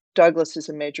which Douglas is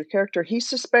a major character, he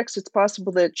suspects it's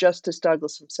possible that Justice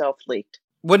Douglas himself leaked.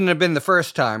 Wouldn't have been the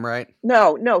first time, right?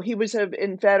 No, he was an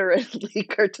inveterate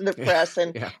leaker to the press,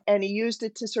 and he used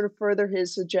it to sort of further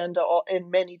his agenda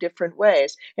in many different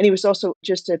ways. And he was also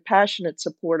just a passionate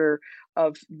supporter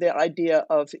of the idea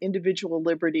of individual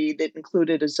liberty that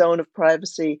included a zone of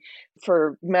privacy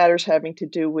for matters having to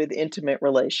do with intimate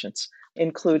relations,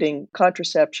 including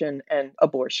contraception and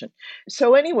abortion.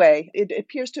 So anyway, it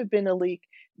appears to have been a leak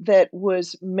that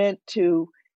was meant to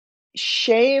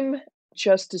shame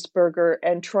Justice Burger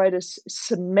and try to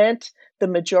cement the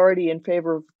majority in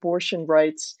favor of abortion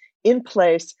rights in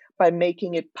place by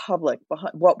making it public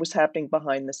behind what was happening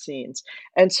behind the scenes.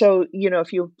 And so,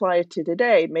 if you apply it to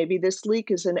today, maybe this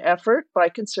leak is an effort by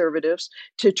conservatives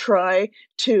to try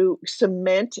to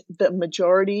cement the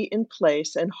majority in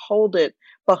place and hold it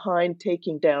behind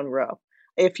taking down Roe.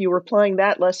 If you were applying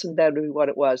that lesson, that would be what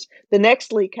it was. The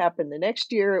next leak happened the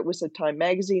next year. It was a Time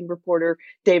magazine reporter,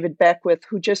 David Beckwith,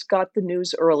 who just got the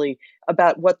news early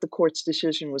about what the court's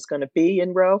decision was going to be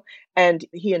in Roe. And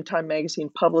he and Time magazine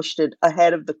published it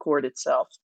ahead of the court itself.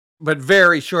 But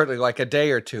very shortly, like a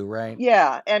day or two, right?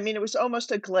 Yeah. I mean, it was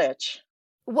almost a glitch.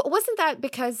 Wasn't that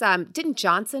because didn't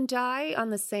Johnson die on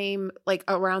the same,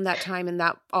 around that time, and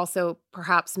that also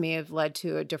perhaps may have led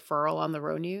to a deferral on the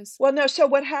Roe news? Well, no. So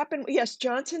what happened? Yes,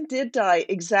 Johnson did die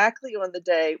exactly on the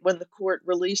day when the court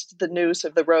released the news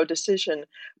of the Roe decision.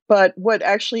 But what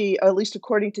actually, at least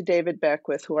according to David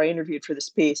Beckwith, who I interviewed for this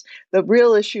piece, the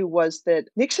real issue was that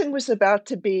Nixon was about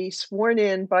to be sworn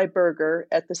in by Burger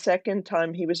at the second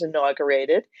time he was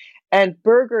inaugurated. And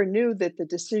Burger knew that the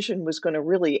decision was going to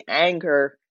really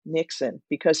anger Nixon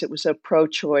because it was a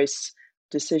pro-choice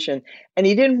decision. And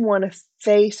he didn't want to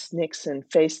face Nixon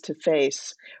face to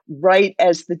face right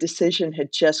as the decision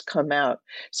had just come out.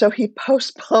 So he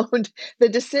postponed the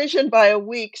decision by a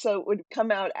week so it would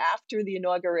come out after the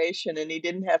inauguration and he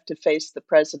didn't have to face the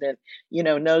president,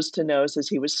 nose to nose as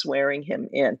he was swearing him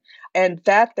in. And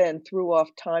that then threw off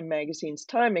Time magazine's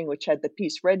timing, which had the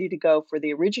piece ready to go for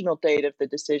the original date of the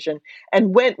decision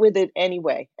and went with it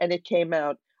anyway. And it came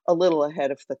out a little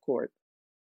ahead of the court.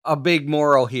 A big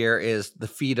moral here is the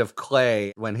feet of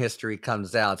clay when history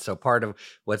comes out. So part of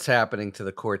what's happening to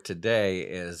the court today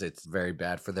is it's very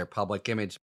bad for their public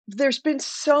image. There's been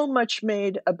so much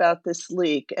made about this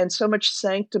leak and so much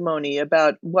sanctimony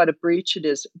about what a breach it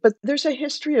is. But there's a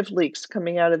history of leaks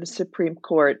coming out of the Supreme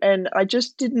Court. And I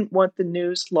just didn't want the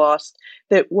news lost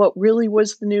that what really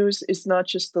was the news is not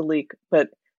just the leak, but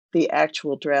the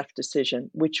actual draft decision,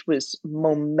 which was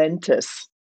momentous.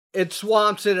 It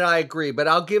swamps it, and I agree, but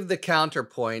I'll give the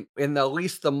counterpoint in at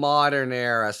least the modern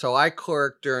era. So I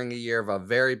clerked during a year of a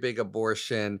very big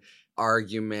abortion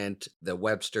argument, the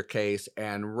Webster case,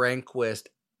 and Rehnquist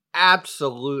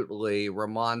absolutely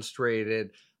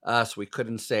remonstrated us. We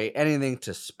couldn't say anything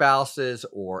to spouses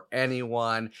or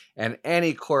anyone, and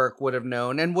any clerk would have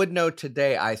known and would know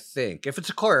today, I think. If it's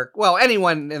a clerk, well,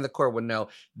 anyone in the court would know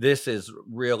this is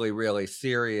really, really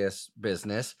serious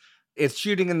business. It's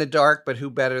shooting in the dark, but who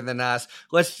better than us?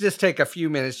 Let's just take a few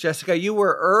minutes. Jessica, you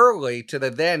were early to the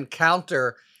then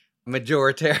counter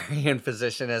majoritarian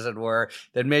position, as it were,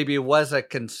 that maybe was a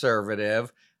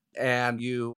conservative, and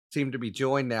you seem to be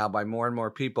joined now by more and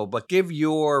more people. But give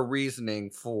your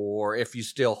reasoning for, if you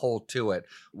still hold to it,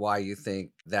 why you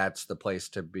think that's the place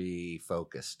to be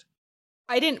focused.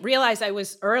 I didn't realize I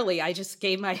was early. I just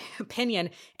gave my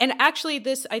opinion. And actually,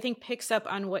 this, I think, picks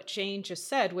up on what Jane just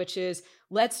said, which is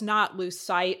let's not lose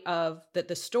sight of that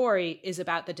the story is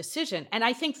about the decision. And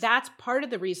I think that's part of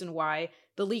the reason why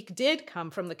the leak did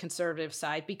come from the conservative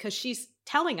side, because she's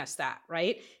telling us that,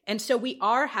 right? And so we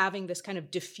are having this kind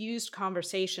of diffused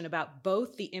conversation about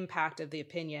both the impact of the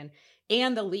opinion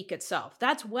and the leak itself.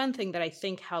 That's one thing that I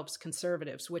think helps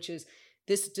conservatives, which is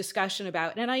this discussion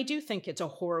about, and I do think it's a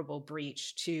horrible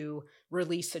breach to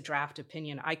release a draft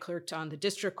opinion. I clerked on the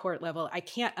district court level. I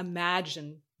can't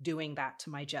imagine doing that to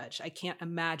my judge. I can't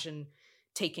imagine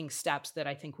taking steps that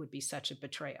I think would be such a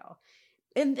betrayal.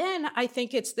 And then I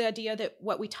think it's the idea that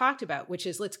what we talked about, which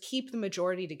is let's keep the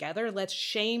majority together. Let's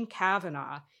shame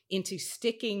Kavanaugh into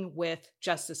sticking with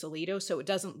Justice Alito so it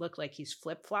doesn't look like he's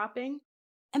flip-flopping.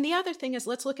 And the other thing is,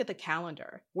 let's look at the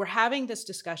calendar. We're having this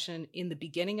discussion in the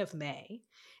beginning of May.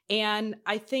 And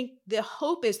I think the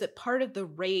hope is that part of the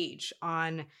rage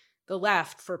on the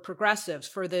left for progressives,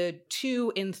 for the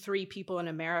 2 in 3 people in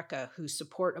America who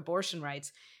support abortion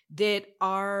rights, that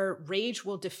our rage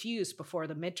will diffuse before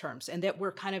the midterms and that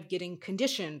we're kind of getting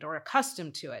conditioned or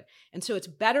accustomed to it. And so it's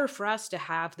better for us to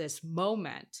have this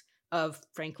moment of,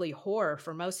 frankly, horror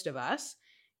for most of us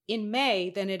in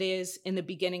May than it is in the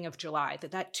beginning of July,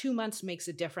 that 2 months makes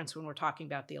a difference when we're talking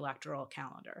about the electoral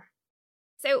calendar.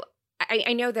 So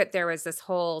I know that there was this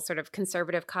whole sort of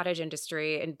conservative cottage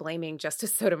industry and blaming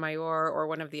Justice Sotomayor or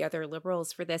one of the other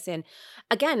liberals for this. And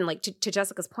again, like to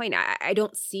Jessica's point, I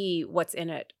don't see what's in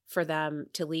it for them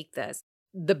to leak this.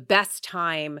 The best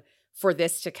time for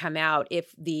this to come out,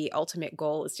 if the ultimate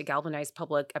goal is to galvanize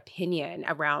public opinion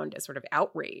around a sort of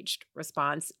outraged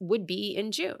response, would be in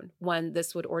June, when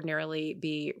this would ordinarily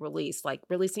be released. Like,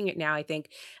 releasing it now, I think,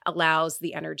 allows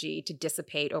the energy to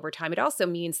dissipate over time. It also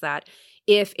means that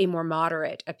if a more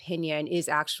moderate opinion is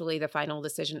actually the final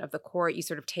decision of the court, you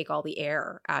sort of take all the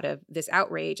air out of this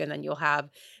outrage, and then you'll have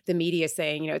the media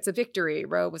saying, it's a victory.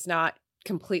 Roe was not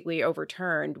completely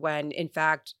overturned, when in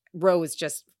fact Roe was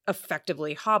just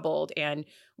effectively hobbled, and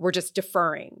we're just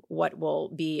deferring what will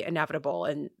be inevitable,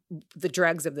 and the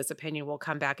dregs of this opinion will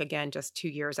come back again just 2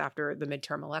 years after the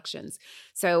midterm elections.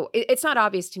 So it's not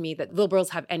obvious to me that liberals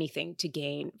have anything to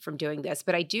gain from doing this,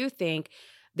 but I do think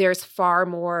there's far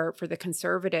more for the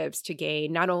conservatives to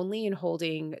gain, not only in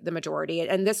holding the majority,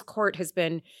 and this court has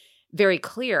been very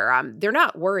clear. They're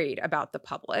not worried about the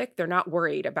public. They're not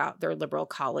worried about their liberal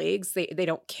colleagues. They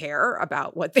don't care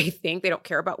about what they think. They don't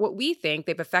care about what we think.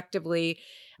 They've effectively,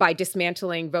 by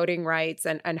dismantling voting rights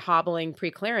and hobbling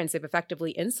preclearance, they've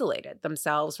effectively insulated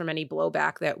themselves from any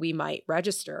blowback that we might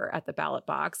register at the ballot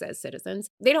box as citizens.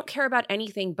 They don't care about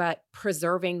anything but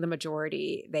preserving the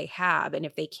majority they have. And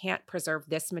if they can't preserve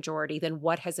this majority, then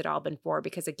what has it all been for?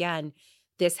 Because again,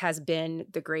 this has been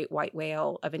the great white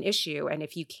whale of an issue. And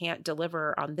if you can't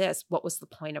deliver on this, what was the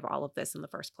point of all of this in the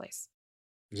first place?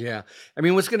 Yeah. I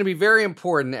mean, what's going to be very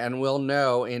important, and we'll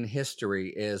know in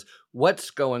history, is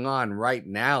what's going on right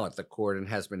now at the court and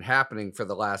has been happening for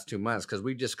the last 2 months, because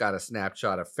we just got a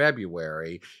snapshot of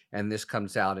February and this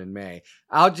comes out in May.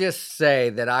 I'll just say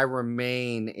that I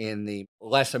remain in the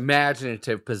less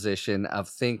imaginative position of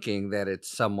thinking that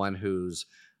it's someone who's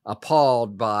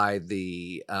appalled by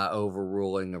the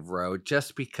overruling of Roe,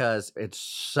 just because it's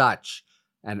such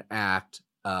an act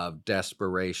of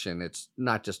desperation. It's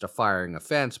not just a firing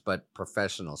offense, but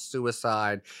professional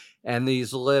suicide. And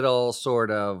these little sort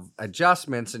of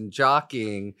adjustments and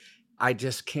jockeying, I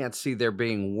just can't see there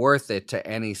being worth it to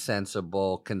any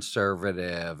sensible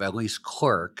conservative, at least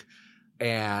clerk,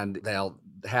 and they'll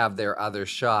have their other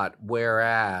shot.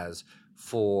 Whereas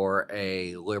for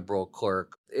a liberal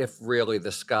clerk, if really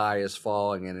the sky is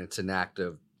falling and it's an act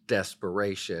of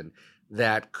desperation,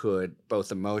 that could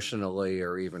both emotionally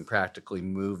or even practically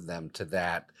move them to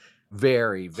that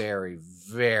very, very,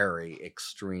 very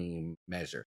extreme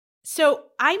measure. So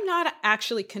I'm not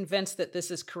actually convinced that this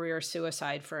is career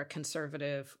suicide for a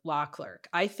conservative law clerk.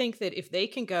 I think that if they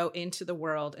can go into the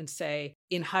world and say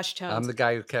in hushed tones, I'm the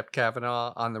guy who kept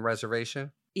Kavanaugh on the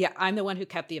reservation. Yeah, I'm the one who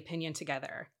kept the opinion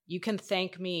together. You can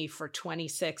thank me for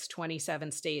 26,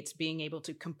 27 states being able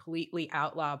to completely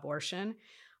outlaw abortion.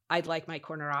 I'd like my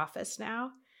corner office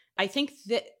now. I think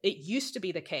that it used to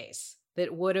be the case that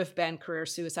it would have been career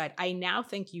suicide. I now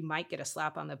think you might get a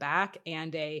slap on the back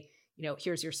and a,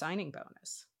 here's your signing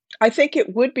bonus. I think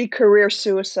it would be career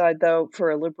suicide, though, for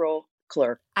a liberal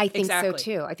clerk. I think Exactly. so,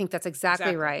 too. I think that's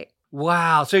exactly right.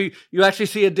 Wow. So you actually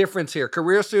see a difference here.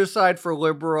 Career suicide for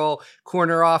liberal,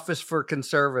 corner office for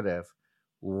conservative.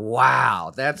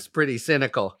 Wow. That's pretty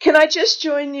cynical. Can I just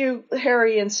join you,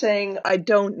 Harry, in saying I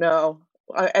don't know?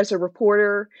 As a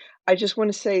reporter, I just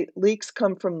want to say leaks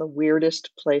come from the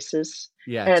weirdest places.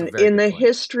 Yeah, it's a And very in good the point.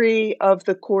 history of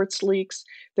the court's leaks,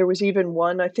 there was even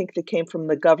one, I think, that came from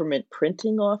the government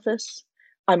printing office.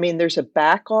 I mean, there's a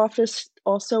back office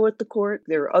also at the court.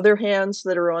 There are other hands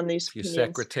that are on these Few opinions.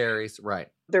 secretaries, right.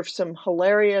 There's some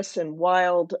hilarious and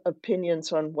wild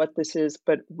opinions on what this is,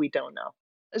 but we don't know.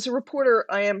 As a reporter,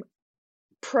 I am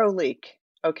pro-leak,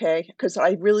 okay? Because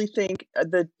I really think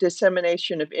the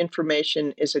dissemination of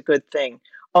information is a good thing.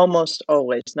 Almost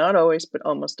always. Not always, but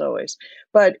almost always.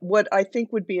 But what I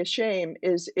think would be a shame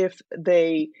is if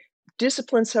they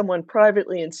discipline someone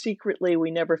privately and secretly,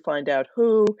 we never find out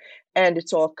who, and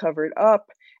it's all covered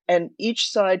up, and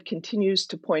each side continues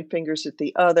to point fingers at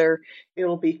the other.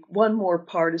 It'll be one more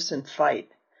partisan fight.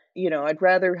 I'd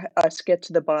rather us get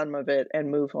to the bottom of it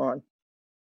and move on.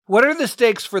 What are the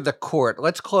stakes for the court?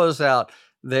 Let's close out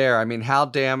there. I mean, how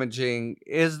damaging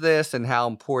is this, and how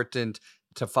important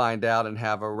to find out and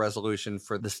have a resolution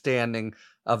for the standing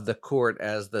of the court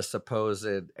as the supposed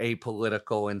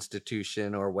apolitical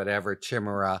institution or whatever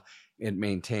chimera it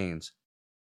maintains?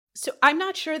 So I'm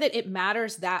not sure that it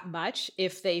matters that much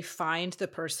if they find the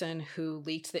person who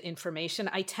leaked the information.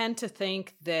 I tend to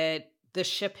think that the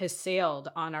ship has sailed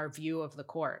on our view of the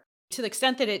court. To the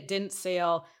extent that it didn't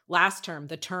sail last term,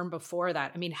 the term before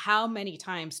that, I mean, how many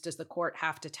times does the court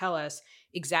have to tell us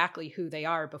exactly who they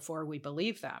are before we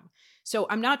believe them? So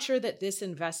I'm not sure that this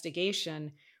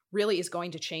investigation really is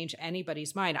going to change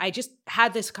anybody's mind. I just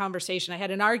had this conversation. I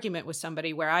had an argument with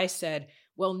somebody where I said,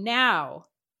 well, now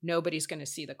nobody's going to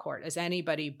see the court as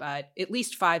anybody but at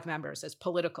least 5 members as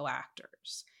political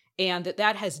actors. And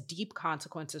that has deep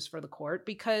consequences for the court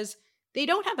because they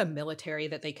don't have a military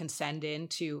that they can send in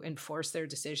to enforce their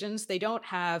decisions. They don't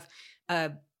have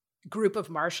a group of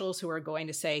marshals who are going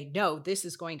to say, no, this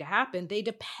is going to happen. They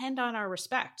depend on our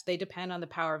respect. They depend on the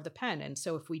power of the pen. And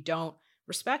so if we don't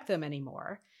respect them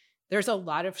anymore, there's a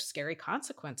lot of scary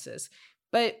consequences.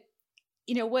 But,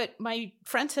 what my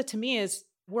friend said to me is,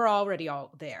 we're already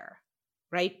all there,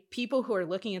 right? People who are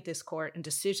looking at this court and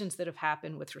decisions that have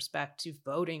happened with respect to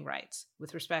voting rights,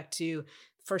 with respect to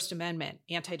First Amendment,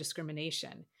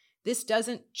 anti-discrimination. This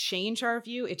doesn't change our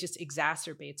view, it just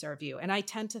exacerbates our view. And I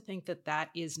tend to think that that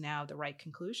is now the right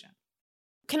conclusion.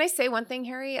 Can I say one thing,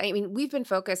 Harry? I mean, we've been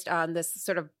focused on this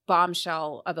sort of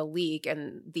bombshell of a leak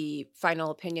and the final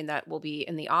opinion that will be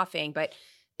in the offing, but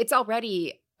it's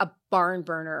already a barn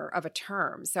burner of a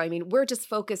term. So, I mean, we're just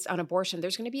focused on abortion.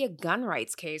 There's going to be a gun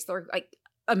rights case. There are like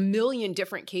a million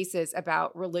different cases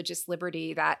about religious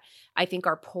liberty that I think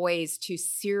are poised to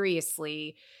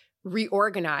seriously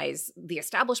reorganize the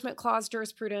Establishment Clause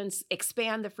jurisprudence,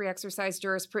 expand the free exercise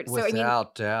jurisprudence.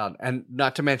 Without doubt. And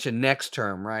not to mention next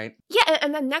term, right? Yeah,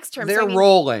 and then next term. They're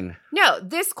rolling. No,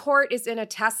 this court is in a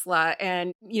Tesla.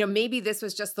 And, maybe this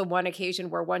was just the one occasion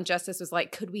where one justice was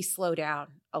like, could we slow down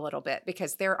a little bit?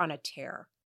 Because they're on a tear.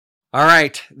 All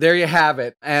right, there you have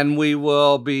it. And we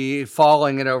will be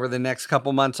following it over the next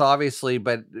couple months, obviously,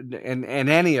 but in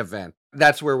any event,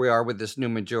 that's where we are with this new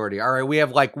majority. All right, we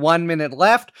have like 1 minute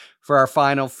left for our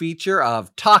final feature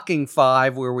of Talking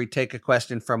 5, where we take a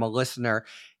question from a listener,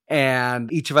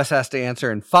 and each of us has to answer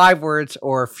in 5 words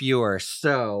or fewer.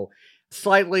 So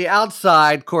slightly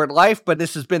outside court life, but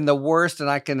this has been the worst, and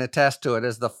I can attest to it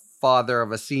as the father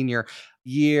of a senior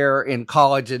year in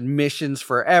college admissions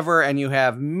forever, and you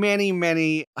have many,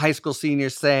 many high school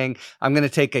seniors saying, I'm going to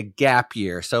take a gap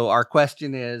year. So our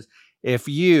question is, if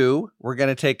you were going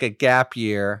to take a gap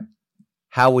year,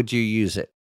 how would you use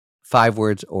it? 5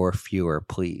 words or fewer,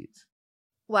 please.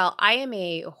 Well, I am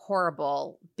a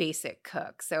horrible basic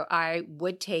cook, so I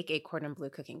would take a cordon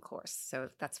bleu cooking course. So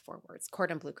that's 4 words,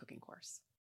 cordon bleu cooking course.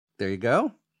 There you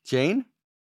go. Jane?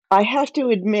 I have to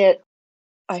admit,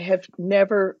 I have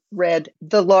never read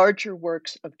the larger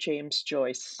works of James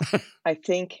Joyce. I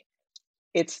think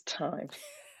it's time.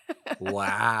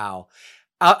 Wow.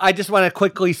 I just want to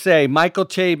quickly say, Michael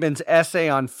Chabon's essay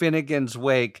on Finnegan's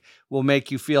Wake will make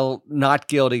you feel not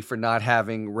guilty for not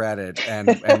having read it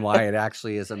and why it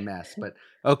actually is a mess. But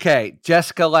okay,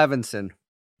 Jessica Levinson.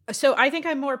 So I think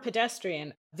I'm more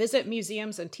pedestrian. Visit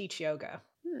museums and teach yoga.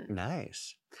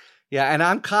 Nice. Yeah, and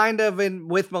I'm kind of in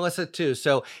with Melissa too.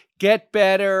 So get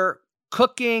better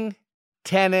cooking,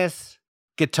 tennis,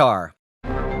 guitar.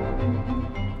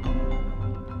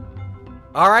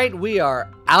 All right, we are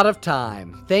out of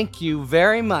time. Thank you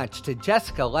very much to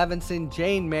Jessica Levinson,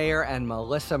 Jane Mayer, and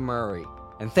Melissa Murray.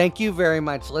 And thank you very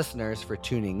much, listeners, for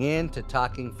tuning in to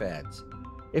Talking Feds.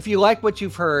 If you like what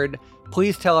you've heard,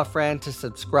 please tell a friend to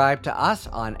subscribe to us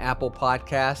on Apple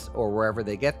Podcasts or wherever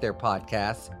they get their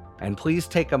podcasts. And please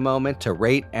take a moment to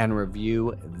rate and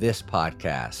review this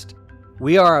podcast.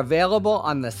 We are available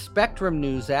on the Spectrum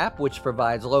News app, which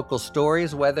provides local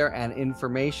stories, weather, and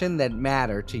information that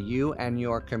matter to you and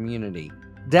your community.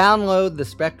 Download the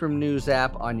Spectrum News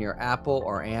app on your Apple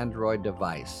or Android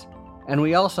device. And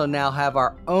we also now have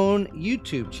our own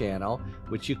YouTube channel,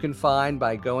 which you can find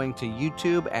by going to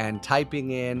YouTube and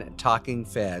typing in Talking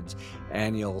Feds,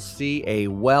 and you'll see a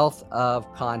wealth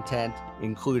of content,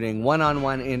 including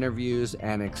one-on-one interviews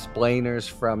and explainers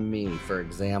from me, for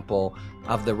example,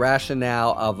 of the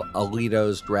rationale of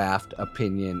Alito's draft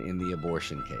opinion in the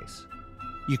abortion case.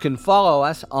 You can follow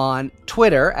us on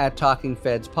Twitter at Talking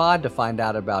Feds Pod to find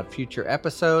out about future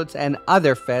episodes and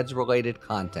other Feds-related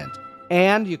content.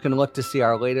 And you can look to see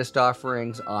our latest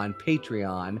offerings on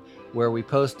Patreon, where we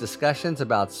post discussions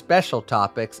about special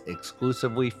topics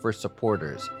exclusively for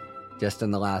supporters. Just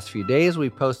in the last few days, we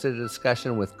posted a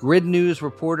discussion with Grid News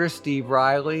reporter Steve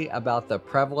Riley about the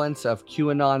prevalence of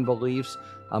QAnon beliefs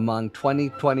among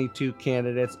 2022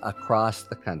 candidates across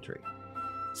the country.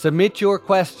 Submit your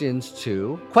questions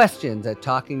to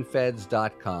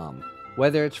questions@talkingfeds.com.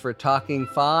 Whether it's for Talking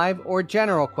 5 or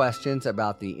general questions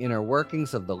about the inner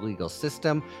workings of the legal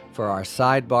system for our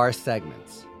sidebar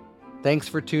segments. Thanks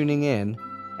for tuning in,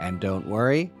 and don't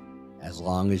worry, as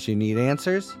long as you need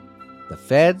answers, the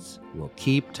Feds will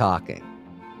keep talking.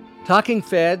 Talking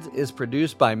Feds is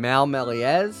produced by Mal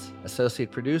Meliez,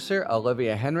 associate producer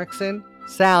Olivia Henriksen,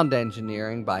 sound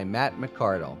engineering by Matt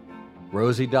McCardle.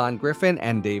 Rosie Dawn Griffin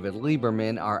and David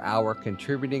Lieberman are our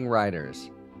contributing writers.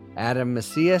 Adam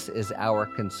Macias is our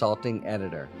consulting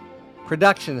editor.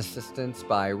 Production assistance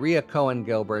by Rhea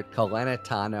Cohen-Gilbert, Kalena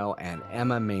Tano, and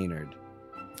Emma Maynard.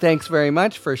 Thanks very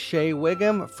much for Shay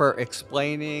Wiggum for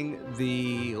explaining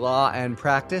the law and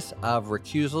practice of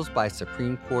recusals by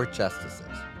Supreme Court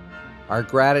justices. Our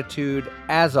gratitude,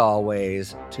 as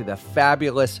always, to the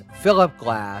fabulous Philip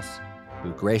Glass,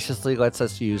 who graciously lets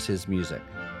us use his music.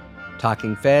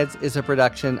 Talking Feds is a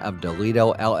production of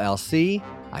Alito LLC.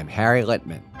 I'm Harry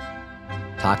Litman.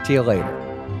 Talk to you later.